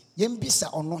dey say, "Yem bisa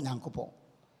ono nyankopon."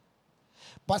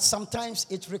 But sometimes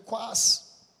it requires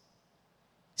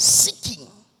seeking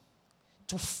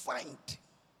to find.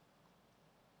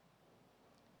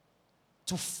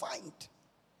 To find.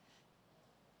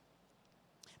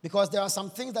 Because there are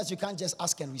some things that you can't just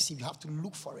ask and receive. You have to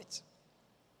look for it.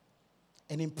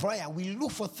 And in prayer, we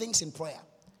look for things in prayer.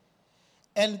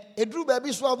 And Edru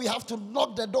baby, so we have to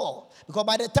knock the door. Because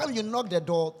by the time you knock the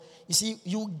door, you see,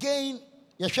 you gain.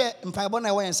 You share in Bible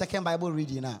and second Bible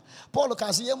reading now. Paul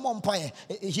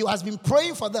he has been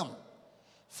praying for them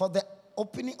for the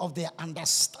opening of their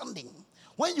understanding.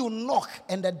 When you knock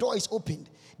and the door is opened,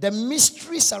 the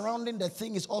mystery surrounding the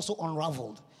thing is also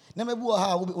unraveled.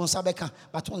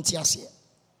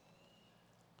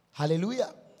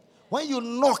 Hallelujah. When you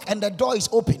knock and the door is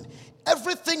open,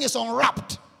 everything is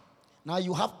unwrapped. Now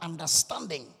you have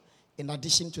understanding in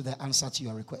addition to the answer to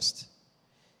your request.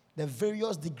 The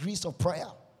various degrees of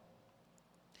prayer.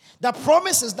 The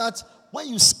promise is that when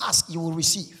you ask, you will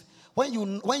receive. When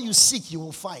you seek, you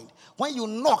will find. When you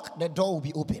knock, the door will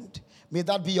be opened. May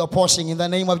that be your portion in the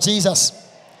name of Jesus.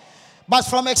 But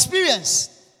from experience,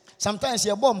 sometimes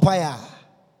you're born prayer.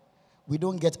 We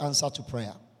don't get answer to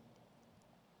prayer.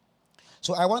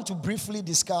 So I want to briefly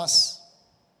discuss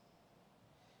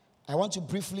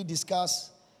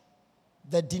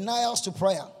the denials to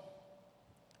prayer.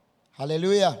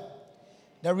 Hallelujah.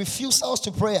 The refusals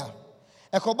to prayer.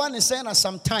 Ekoban is saying that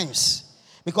sometimes,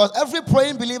 because every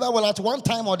praying believer will at one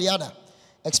time or the other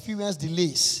experience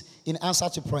delays in answer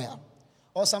to prayer.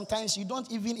 Or sometimes you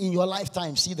don't even in your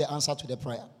lifetime see the answer to the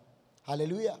prayer.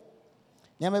 Hallelujah.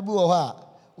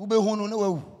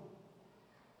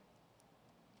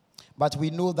 But we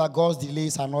know that God's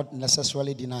delays are not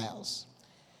necessarily denials.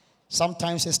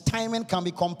 Sometimes his timing can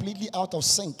be completely out of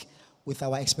sync with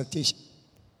our expectation.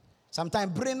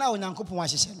 Sometimes brain now nyankopon wa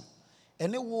hyehyɛ no.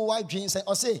 Ene wo wa dwen say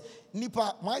o say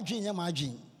nipa ma dwen ya ma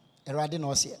dwen. Erade na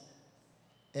o say.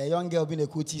 A young girl been a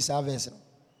kuti service no.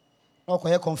 No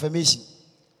koye confirmation.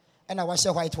 And I was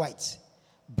white.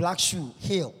 Black shoe,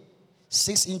 heel,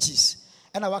 6 inches.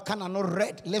 And I was kind of no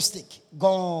red lipstick.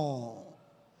 Gone.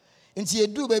 Inti you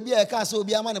do baby I can't so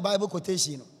be a man Bible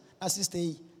quotation. As sister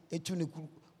e tuni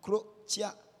kro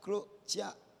chia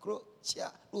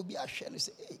no be a share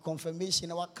say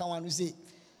confirmation what can one say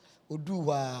odu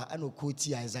wa an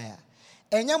okoti Isaiah.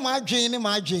 Enya ma adwen ni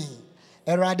ma adwen.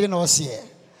 Erade na o say.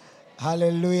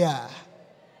 Hallelujah.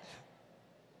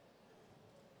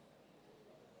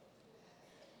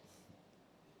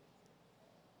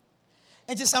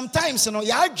 And sometimes,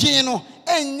 ya adwen no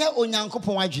enya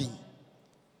onyankopon adwen.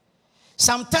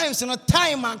 Sometimes,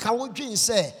 time and ka wodwen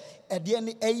say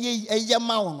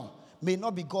may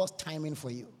not be God's timing for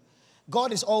you.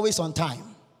 God is always on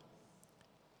time.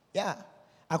 Yeah.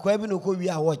 Akwa no ko wi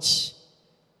a watch.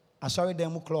 Asori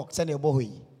dem clock send e boy.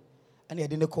 And he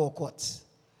didn't call court.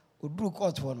 Odru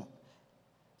court for no.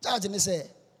 Judge ni say,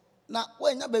 na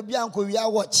when ya baby anko wi a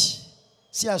watch.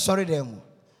 See asori dem.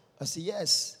 I say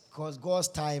yes, because God's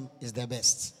time is the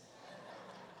best.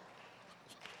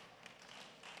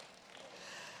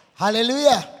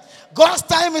 Hallelujah. God's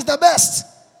time is the best.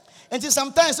 And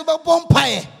sometimes about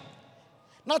bompire.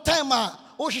 Not time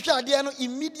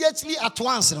immediately at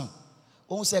once.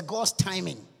 Won't say God's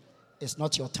timing is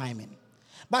not your timing.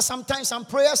 But sometimes some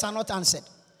prayers are not answered.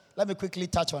 Let me quickly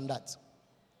touch on that.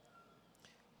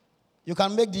 You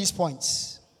can make these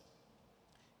points.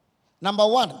 Number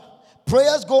 1,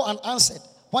 prayers go unanswered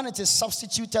when it is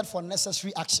substituted for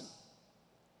necessary action.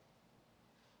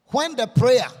 When the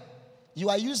prayer, you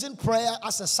are using prayer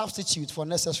as a substitute for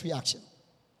necessary action.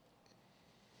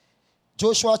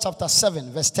 Joshua chapter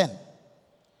 7, verse 10.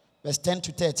 Verse 10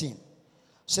 to 13.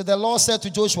 So the Lord said to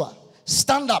Joshua,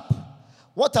 stand up.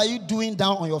 What are you doing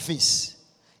down on your face?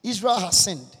 Israel has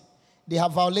sinned. They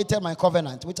have violated my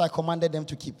covenant, which I commanded them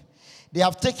to keep. They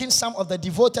have taken some of the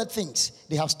devoted things.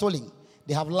 They have stolen.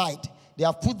 They have lied. They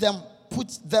have put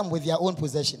them with their own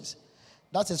possessions.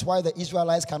 That is why the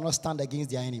Israelites cannot stand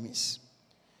against their enemies.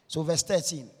 So verse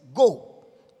 13, go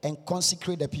and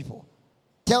consecrate the people.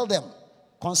 Tell them,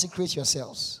 consecrate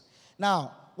yourselves.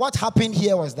 Now, what happened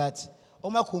here was that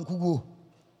Oma Kunkugo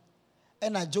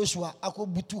and Joshua Ako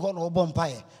Butu Hono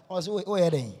Bompire. I was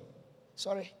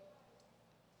sorry.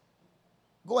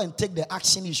 Go and take the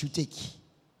action you should take.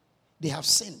 They have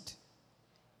sinned.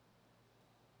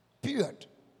 Period.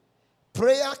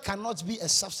 Prayer cannot be a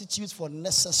substitute for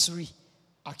necessary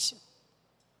action.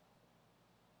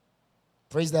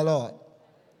 Praise the Lord.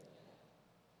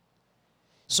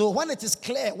 So when it is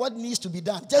clear what needs to be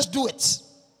done, just do it.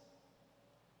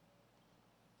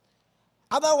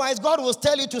 Otherwise, God will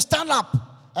tell you to stand up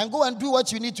and go and do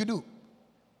what you need to do.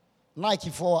 Nike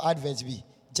 4 adverts be.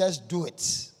 Just do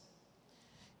it.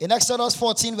 In Exodus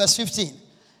 14 verse 15,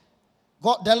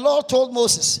 the Lord told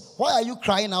Moses, why are you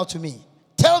crying out to me?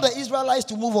 Tell the Israelites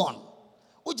to move on.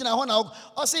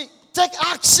 I say, take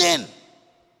action.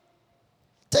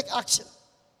 Take action.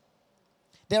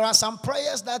 There are some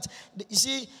prayers that, you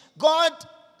see, God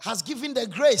has given the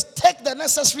grace. Take the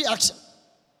necessary action.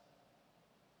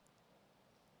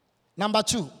 Number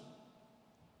 2,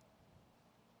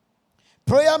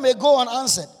 prayer may go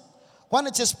unanswered when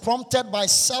it is prompted by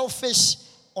selfish,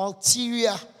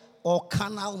 ulterior, or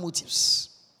carnal motives.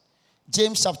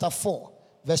 James chapter 4,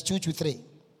 verse 2 to 3.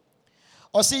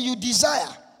 Or say, you desire,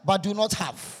 but do not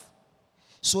have,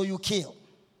 so you kill.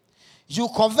 You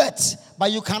covet,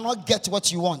 but you cannot get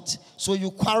what you want, so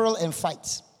you quarrel and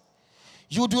fight.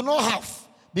 You do not have,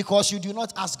 because you do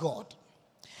not ask God.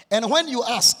 And when you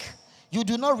ask, you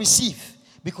do not receive,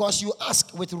 because you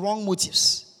ask with wrong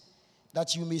motives,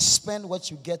 that you may spend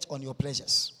what you get on your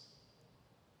pleasures.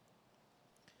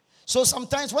 So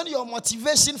sometimes when your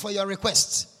motivation for your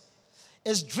request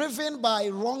is driven by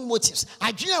wrong motives,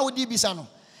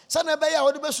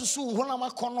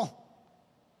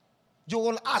 you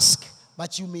will ask,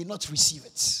 but you may not receive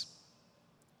it.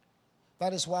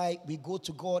 That is why we go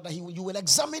to God, that you will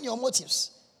examine your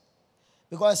motives.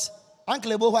 Because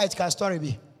Uncle Ebo White can story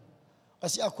be. I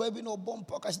see a quabi no bomb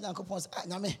pockets and Uncle Pons,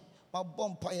 Name, my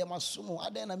bomb pie, my sumo,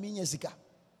 Adena Minyasika.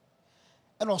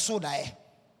 And also die.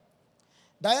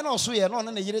 Diana also, you're not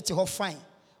in the year to her fine.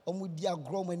 With dear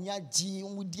grow, when ya G,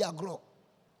 with dear grow.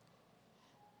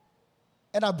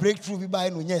 And a breakthrough be by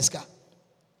Nunyeska.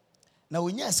 Now,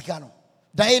 when Yaskano,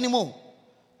 die anymore.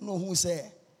 No, who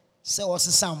say was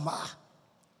a samba.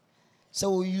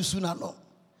 So you soon know.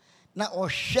 Now, or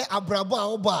share a braba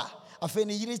oba. A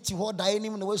fenny year to hold die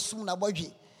anymore, no soon a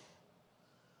body.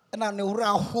 And I know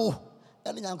Rahu.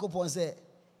 And the Uncle Pon say,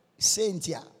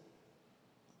 Saintia.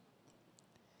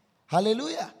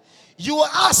 Hallelujah. You will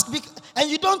ask and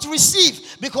you don't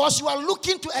receive because you are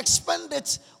looking to expend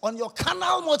it on your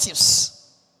carnal motives.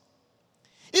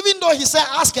 Even though he said,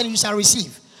 ask and you shall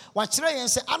receive. What and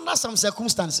say, under some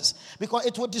circumstances, because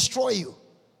it will destroy you.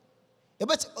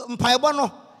 But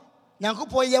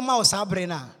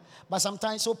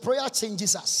sometimes, so prayer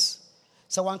changes us.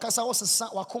 So one kasa was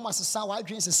wakuma sasa, wa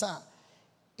dreams sasa.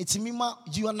 It's mima.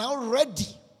 You are now ready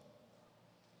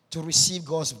to receive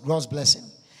God's blessing.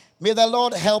 May the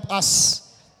Lord help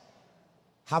us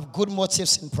have good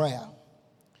motives in prayer.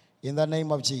 In the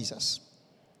name of Jesus.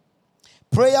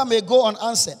 Prayer may go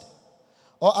unanswered,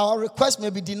 or our request may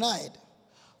be denied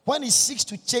when it seeks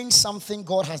to change something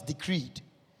God has decreed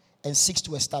and seeks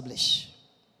to establish.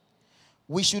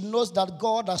 We should note that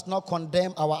God does not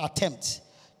condemn our attempt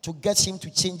to get him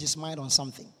to change his mind on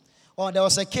something. Or there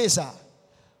was a case,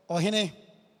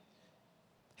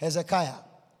 Hezekiah.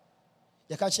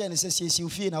 Yakache and says, you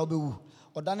feel now be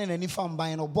or done in any farm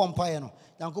buying or bomb pie.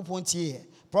 Yanko Pontier,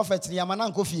 Prophet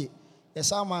Yamanan Kofi, the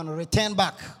Salman return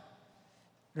back.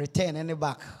 Return any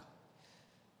back.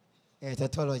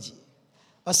 Tautology.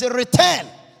 I say return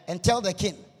and tell the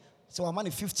king. So I'm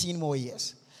only 15 more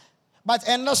years. But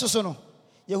and no so no.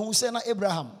 You say na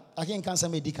Abraham, I can't cancel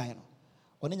me dikaino.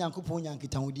 Oni Yanko Ponya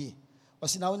Kitangudi. Or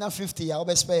see now 50, I'll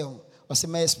be spare. Or say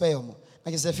may spare. Like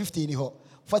I say 50 in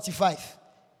 45.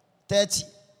 30,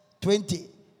 20,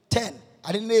 10.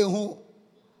 I didn't know who.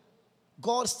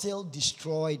 God still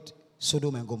destroyed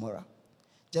Sodom and Gomorrah.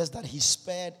 Just that he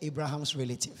spared Abraham's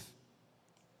relative.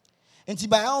 And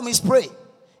by all means pray.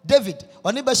 David,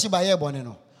 onibashi ba ye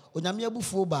boneno. Onyame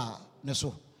abufuo ba ne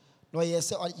so. No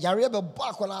yes yare be bo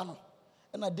akola no.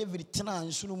 Na David tena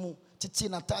nsunu mu titi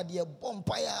na tade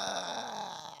bompaya.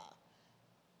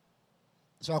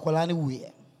 So akola ne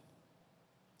wuye.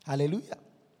 Hallelujah.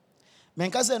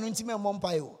 Menkasa no ntime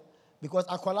mompayo because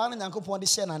akola no Nyankopon de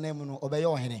share na name no obeye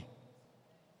ohene.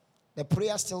 The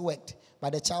prayer still worked,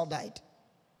 but the child died.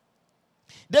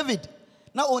 David,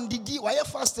 now on didi why you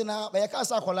fasting na be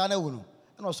kasa akola na wu no.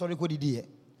 Na sorry ko didi e.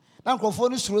 Na nkrofo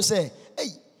no suro say, hey,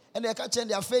 and they catch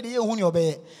the affair ye hu ni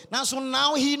obeye. Now so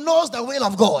now he knows the will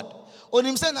of God. On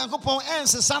him say Nyankopon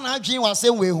ense sana adwen wa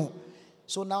same way hu.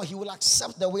 So now he will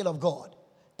accept the will of God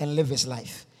and live his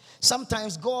life.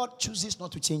 Sometimes God chooses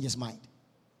not to change his mind.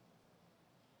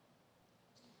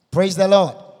 Praise the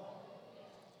Lord.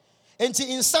 And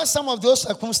in such some of those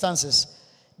circumstances,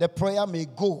 the prayer may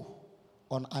go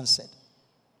unanswered.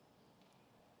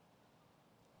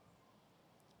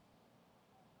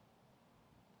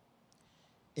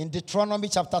 In Deuteronomy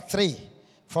chapter 3,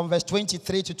 from verse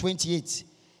 23 to 28,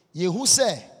 Yehu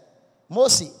said,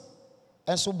 Moses,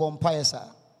 and so bompire, sir.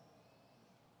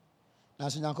 Now,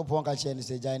 so Yanko Ponka Chen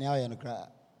say, Jani, I am cry.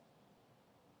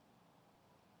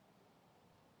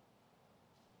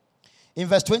 In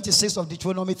verse 26 of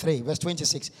Deuteronomy 3, verse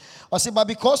 26, I say, but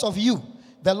because of you,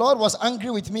 the Lord was angry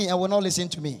with me and will not listen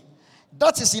to me.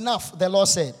 That is enough, the Lord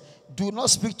said. Do not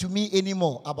speak to me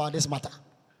anymore about this matter.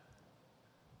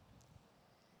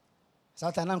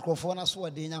 Satan and Crofona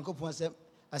sword, the Yankopon said,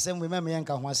 I said, remember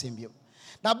Yanka Wasimbium.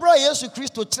 Now, bro, yes,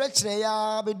 Christo church,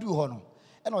 ya be do honor.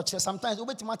 And what sometimes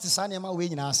over to Matisani, my way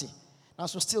in Asi. Now,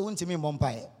 so still won't me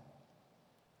Mompire.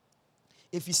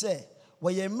 If you say,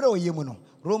 where ye mro yemuno,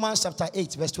 Romans chapter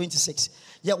 8, verse 26.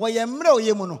 Yet where ye mro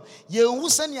yemuno, ye who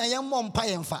send ya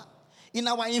Mompire. In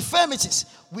our infirmities,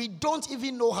 we don't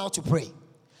even know how to pray.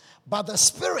 But the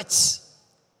spirits,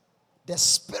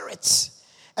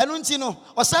 and untino,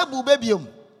 osabu babyum,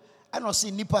 and no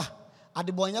see nipa, at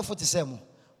the boya 47,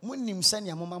 munim send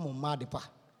ya mama madipa.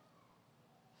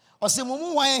 Or say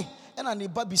mumu wine, and a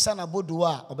nipa bisana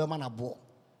bodua, obemana bo.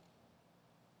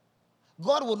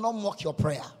 God will not mock your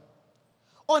prayer.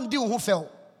 On di who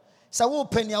fell. Sa wo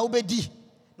penya obedi,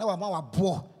 na wa ma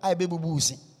bo, I be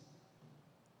bubusi.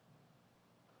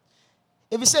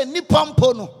 If you say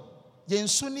nipampo no,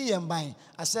 yensuni yembain.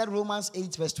 I said Romans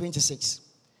 8 verse 26.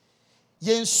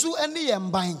 Yensu eni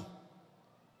yembain.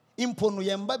 Impo no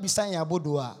yemba bisan ya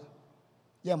bodoa.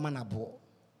 Yemana bo.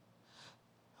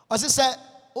 Or say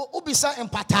ubisa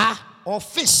empata or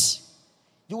fish.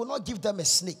 You will not give them a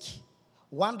snake.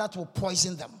 One that will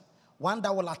poison them. One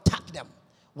that will attack them.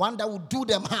 One that will do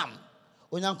them harm.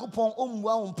 Onyankopon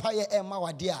omwa umpaye ema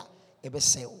wadia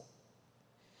ebeseo.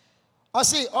 Or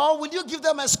say, or will you give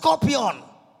them a scorpion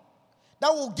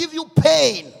that will give you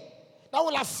pain, that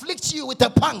will afflict you with a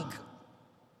pang?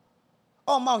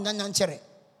 Oh, ma nyanyanchere.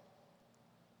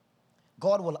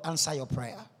 God will answer your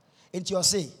prayer. Into your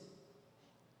say,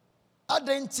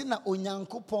 adentina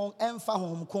onyankopon emfa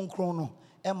hom konkron no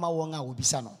emma won a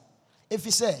obisa no. If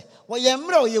you say, well,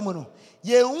 yemre oyemu no,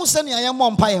 ye hu se ne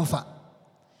ayemmo mpa yemfa.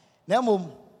 Na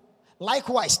mom,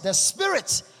 likewise, the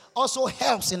Spirit also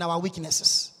helps in our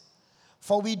weaknesses.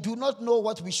 For we do not know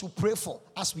what we should pray for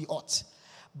as we ought.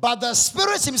 But the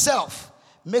Spirit himself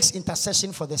makes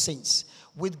intercession for the saints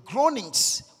with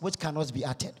groanings which cannot be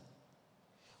uttered.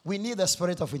 We need the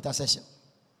spirit of intercession.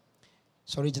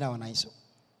 So original one iso.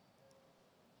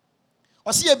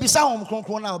 Osi ebisa hom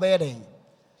kronkron na obeye den.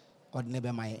 Odne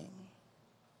be mai.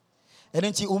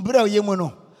 Enenti umbra oyemu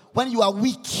no, when you are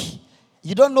weak,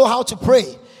 you don't know how to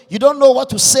pray, you don't know what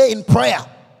to say in prayer.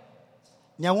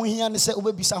 Nya wo hia ne se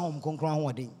obebisa hom kronkron ho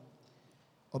odin.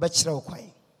 Obekire wo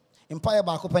kwai. Empire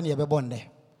ba ko pa ne ye be bonde.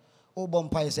 Obo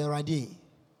mpae se radi.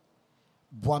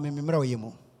 Boa me mimra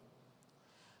oyemu.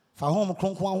 Fa hom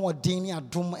kronkron ho odin ni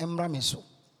adom emra me so.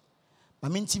 Ma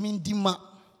mentimi ndima.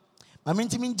 Ma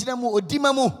mentimi ndina mu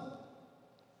odima mu.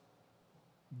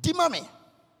 Dima me.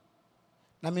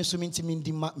 Na me so mentimi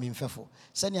ndima me mfefo.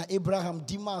 Senia Abraham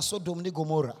dima Sodom ne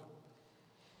Gomorrah.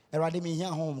 Erade me hia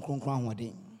hom kronkron ho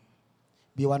odin.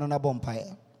 Be one on a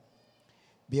bompae.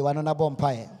 Be one on a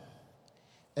bompae.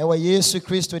 Ewa Yesu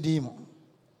Christo dimo.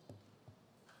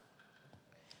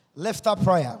 Lift up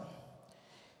prayer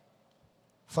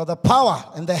for the power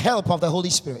and the help of the Holy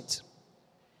Spirit.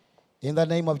 In the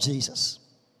name of Jesus.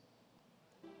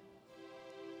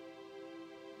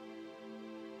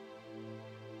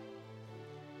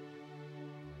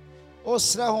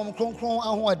 Osra hom kronkron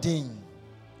ahoɔden.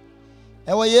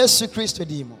 Ewa Yesu Christo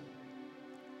dimo.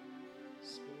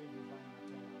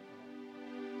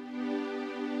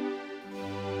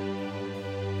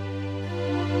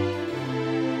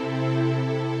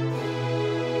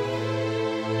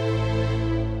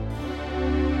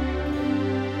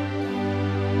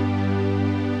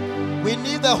 We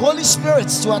need the Holy Spirit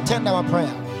to attend our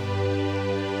prayer.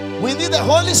 We need the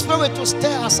Holy Spirit to stir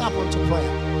us up unto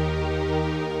prayer.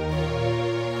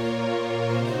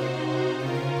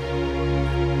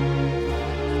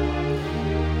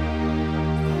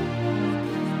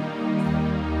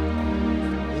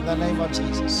 In the name of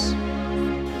Jesus.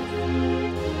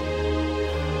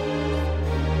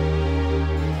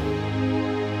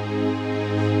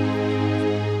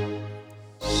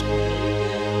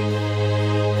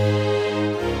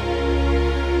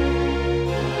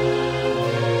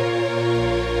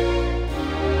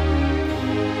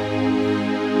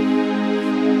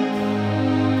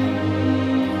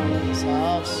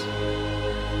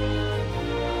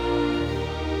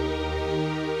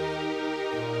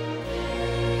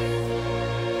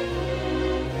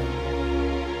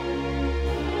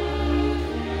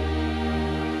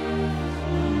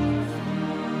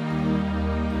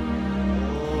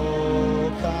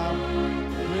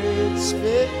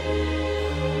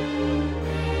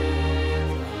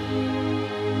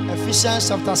 Ephesians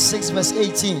chapter 6 verse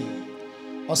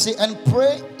 18. Or say, and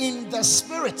pray in the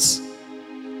Spirit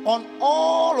on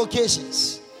all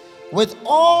occasions with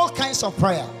all kinds of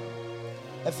prayer.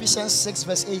 Ephesians 6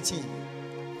 verse 18.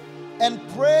 And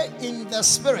pray in the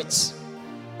Spirit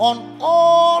on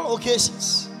all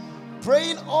occasions,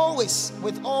 praying always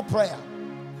with all prayer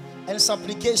and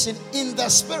supplication in the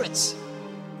Spirit.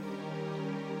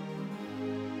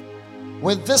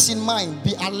 With this in mind,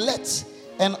 be alert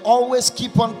and always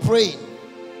keep on praying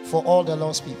for all the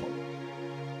lost people.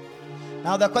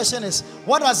 Now the question is,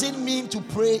 what does it mean to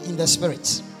pray in the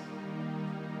Spirit?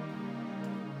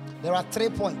 There are 3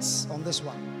 points on this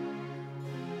one.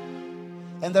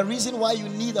 And the reason why you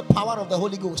need the power of the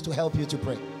Holy Ghost to help you to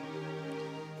pray.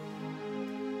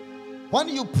 When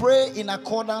you pray in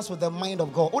accordance with the mind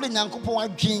of God,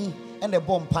 and the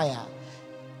bonfire.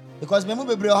 Because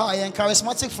remember,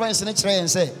 charismatic friends in the and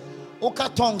say,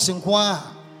 Oka tongues in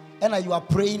and you are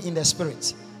praying in the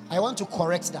Spirit. I want to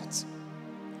correct that.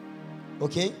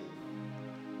 Okay?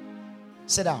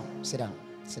 Sit down, sit down,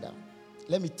 sit down.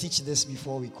 Let me teach this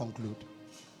before we conclude.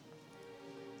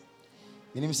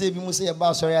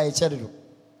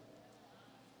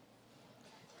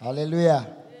 Hallelujah.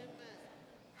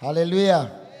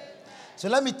 Hallelujah. So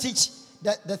let me teach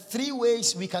the 3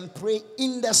 ways we can pray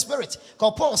in the Spirit.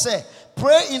 Because Paul said,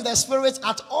 pray in the Spirit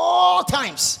at all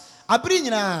times.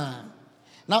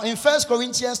 Now in 1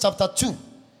 Corinthians chapter 2,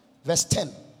 verse 10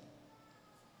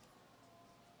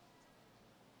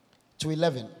 to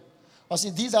 11. Or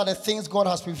see, these are the things God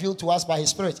has revealed to us by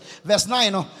His Spirit. Verse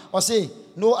 9, or say,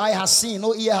 no eye has seen,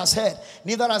 no ear has heard,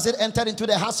 neither has it entered into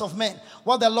the hearts of men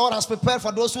what the Lord has prepared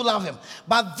for those who love Him.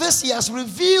 But this He has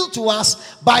revealed to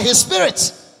us by His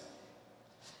Spirit.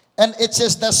 And it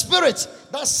is the Spirit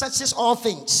that searches all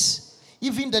things,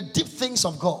 even the deep things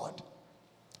of God.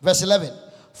 Verse 11,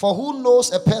 for who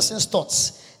knows a person's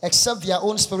thoughts except their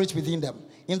own spirit within them?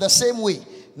 In the same way,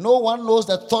 no one knows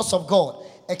the thoughts of God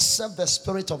except the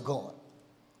Spirit of God.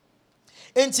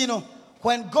 And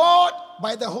when God,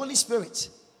 by the Holy Spirit,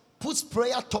 puts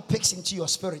prayer topics into your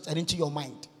spirit and into your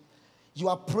mind, you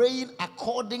are praying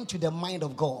according to the mind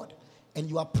of God, and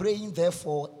you are praying,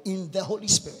 therefore, in the Holy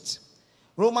Spirit.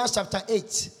 Romans chapter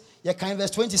 8, verse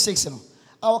 26.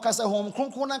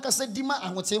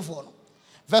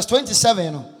 Verse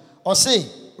 27, or say,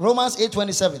 Romans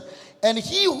 8:27. And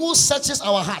He who searches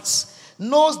our hearts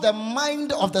knows the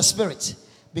mind of the Spirit,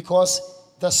 because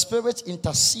the Spirit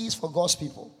intercedes for God's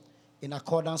people in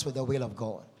accordance with the will of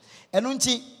God. And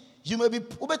until you may be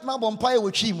ubetma bompaye wo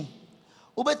twimu,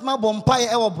 ubetma bompaye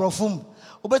e wo brofum,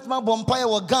 ubetma bompaye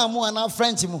wo gamu and our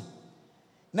friends mu.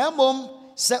 Na mom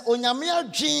se onyame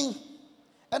adwen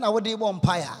and awode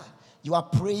bompaye, you are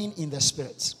praying in the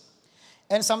Spirit.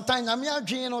 And sometimes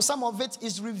some of it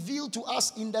is revealed to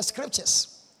us in the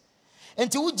scriptures. And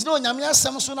to know nyame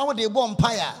asem so na wo de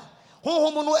bompaye.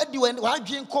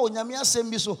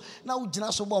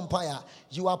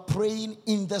 You are praying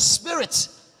in the Spirit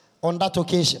on that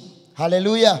occasion.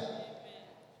 Hallelujah.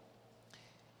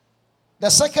 The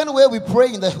second way we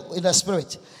pray in the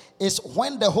Spirit is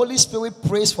when the Holy Spirit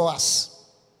prays for us,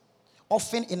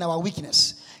 often in our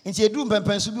weakness. But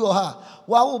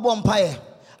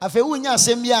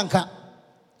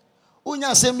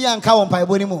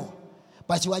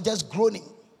you are just groaning.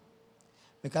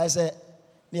 Because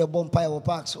near Bompire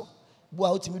Park, so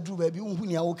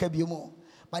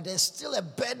but there's still a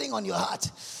burden on your heart,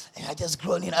 and you're just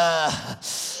groaning.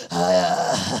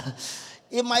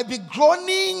 It might be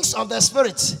groanings of the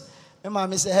Spirit. My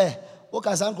mom say, "Hey, what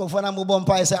can uncle for na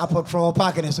Bompire say apart from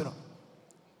park and so?"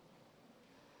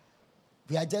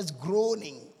 We are just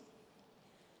groaning.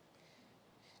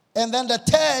 And then the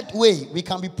third way we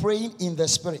can be praying in the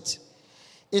Spirit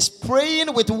is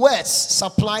praying with words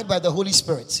supplied by the Holy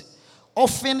Spirit,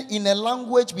 often in a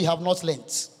language we have not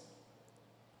learnt.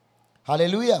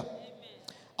 Hallelujah. Amen.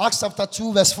 Acts chapter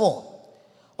 2 verse 4.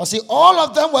 Or see, all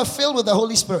of them were filled with the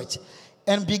Holy Spirit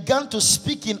and began to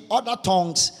speak in other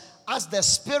tongues as the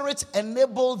Spirit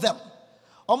enabled them.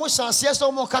 Almost as yes,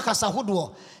 almost kakasa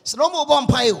hudo. So no more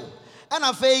bompayo. And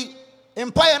I say,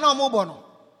 empire no more bono.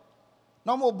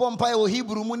 No more bompayo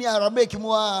Hebrew muni Arabic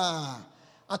mua.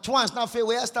 At once now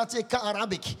we are starting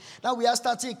Arabic. Now we are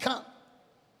starting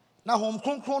now home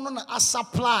kronkron as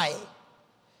supply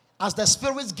as the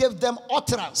Spirit gave them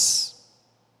utterance.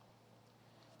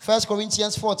 1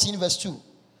 Corinthians 14 verse 2.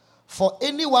 For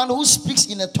anyone who speaks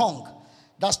in a tongue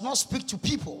does not speak to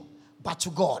people but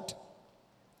to God.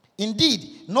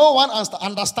 Indeed, no one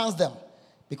understands them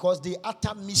because they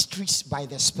utter mysteries by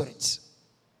the Spirit.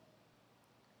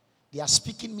 They are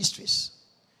speaking mysteries.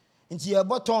 Into your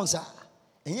tongues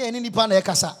and you any pan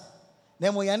ekasa.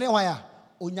 Nemo yane waya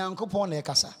onyankopon na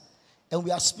ekasa. And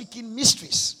we are speaking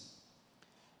mysteries.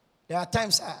 There are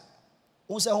times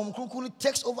once a home kunkun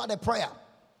takes over the prayer.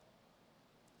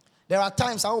 There are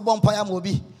times sometimes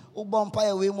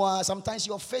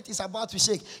your faith is about to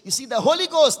shake. You see, the Holy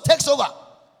Ghost takes over.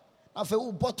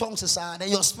 Then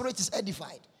your spirit is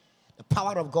edified. The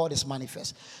power of God is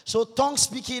manifest. So tongue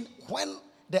speaking when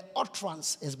the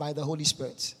utterance is by the Holy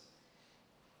Spirit.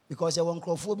 Because there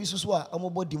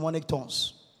were demonic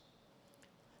tongues.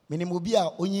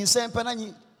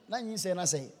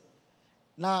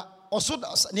 Na osuda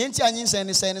nienti anyinse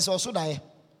ne se ne se osuda ye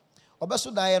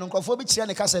obesuda ye nkrofo bi kire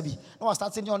ne kasa bi na was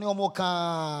starting on omo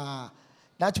ka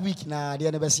that week na de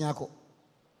ne besia ko.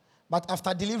 But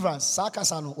after deliverance sa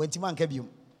kasa no wentima anka biom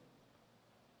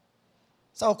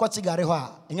sa okoti gare ho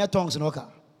a enya tongues no ka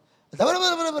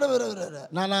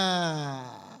na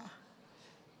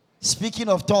speaking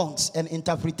of tongues and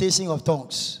interpretation of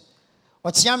tongues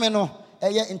otiame no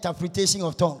eye interpretation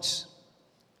of tongues.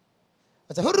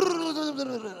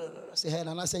 Say, hey,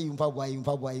 and I say,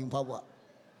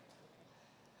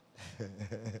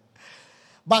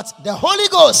 but the Holy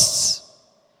Ghost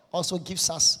also gives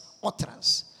us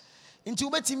utterance.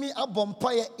 Into me a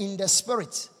bonfire in the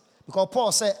spirit. Because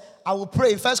Paul said, I will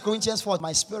pray, 1 Corinthians 4,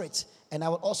 my spirit, and I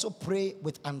will also pray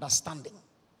with understanding.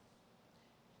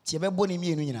 So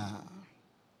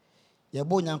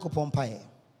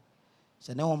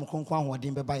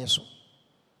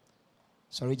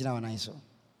original one so.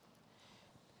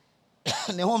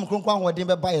 Ne hom kronkwan hodin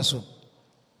be baye so.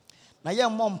 Na ye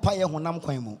mom paye honam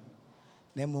kwan mu.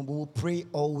 Na we will pray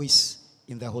always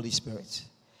in the Holy Spirit.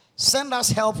 Send us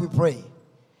help, we pray.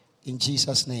 In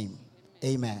Jesus' name.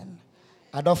 Amen.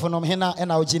 Adofonom hena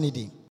ena ojinidi.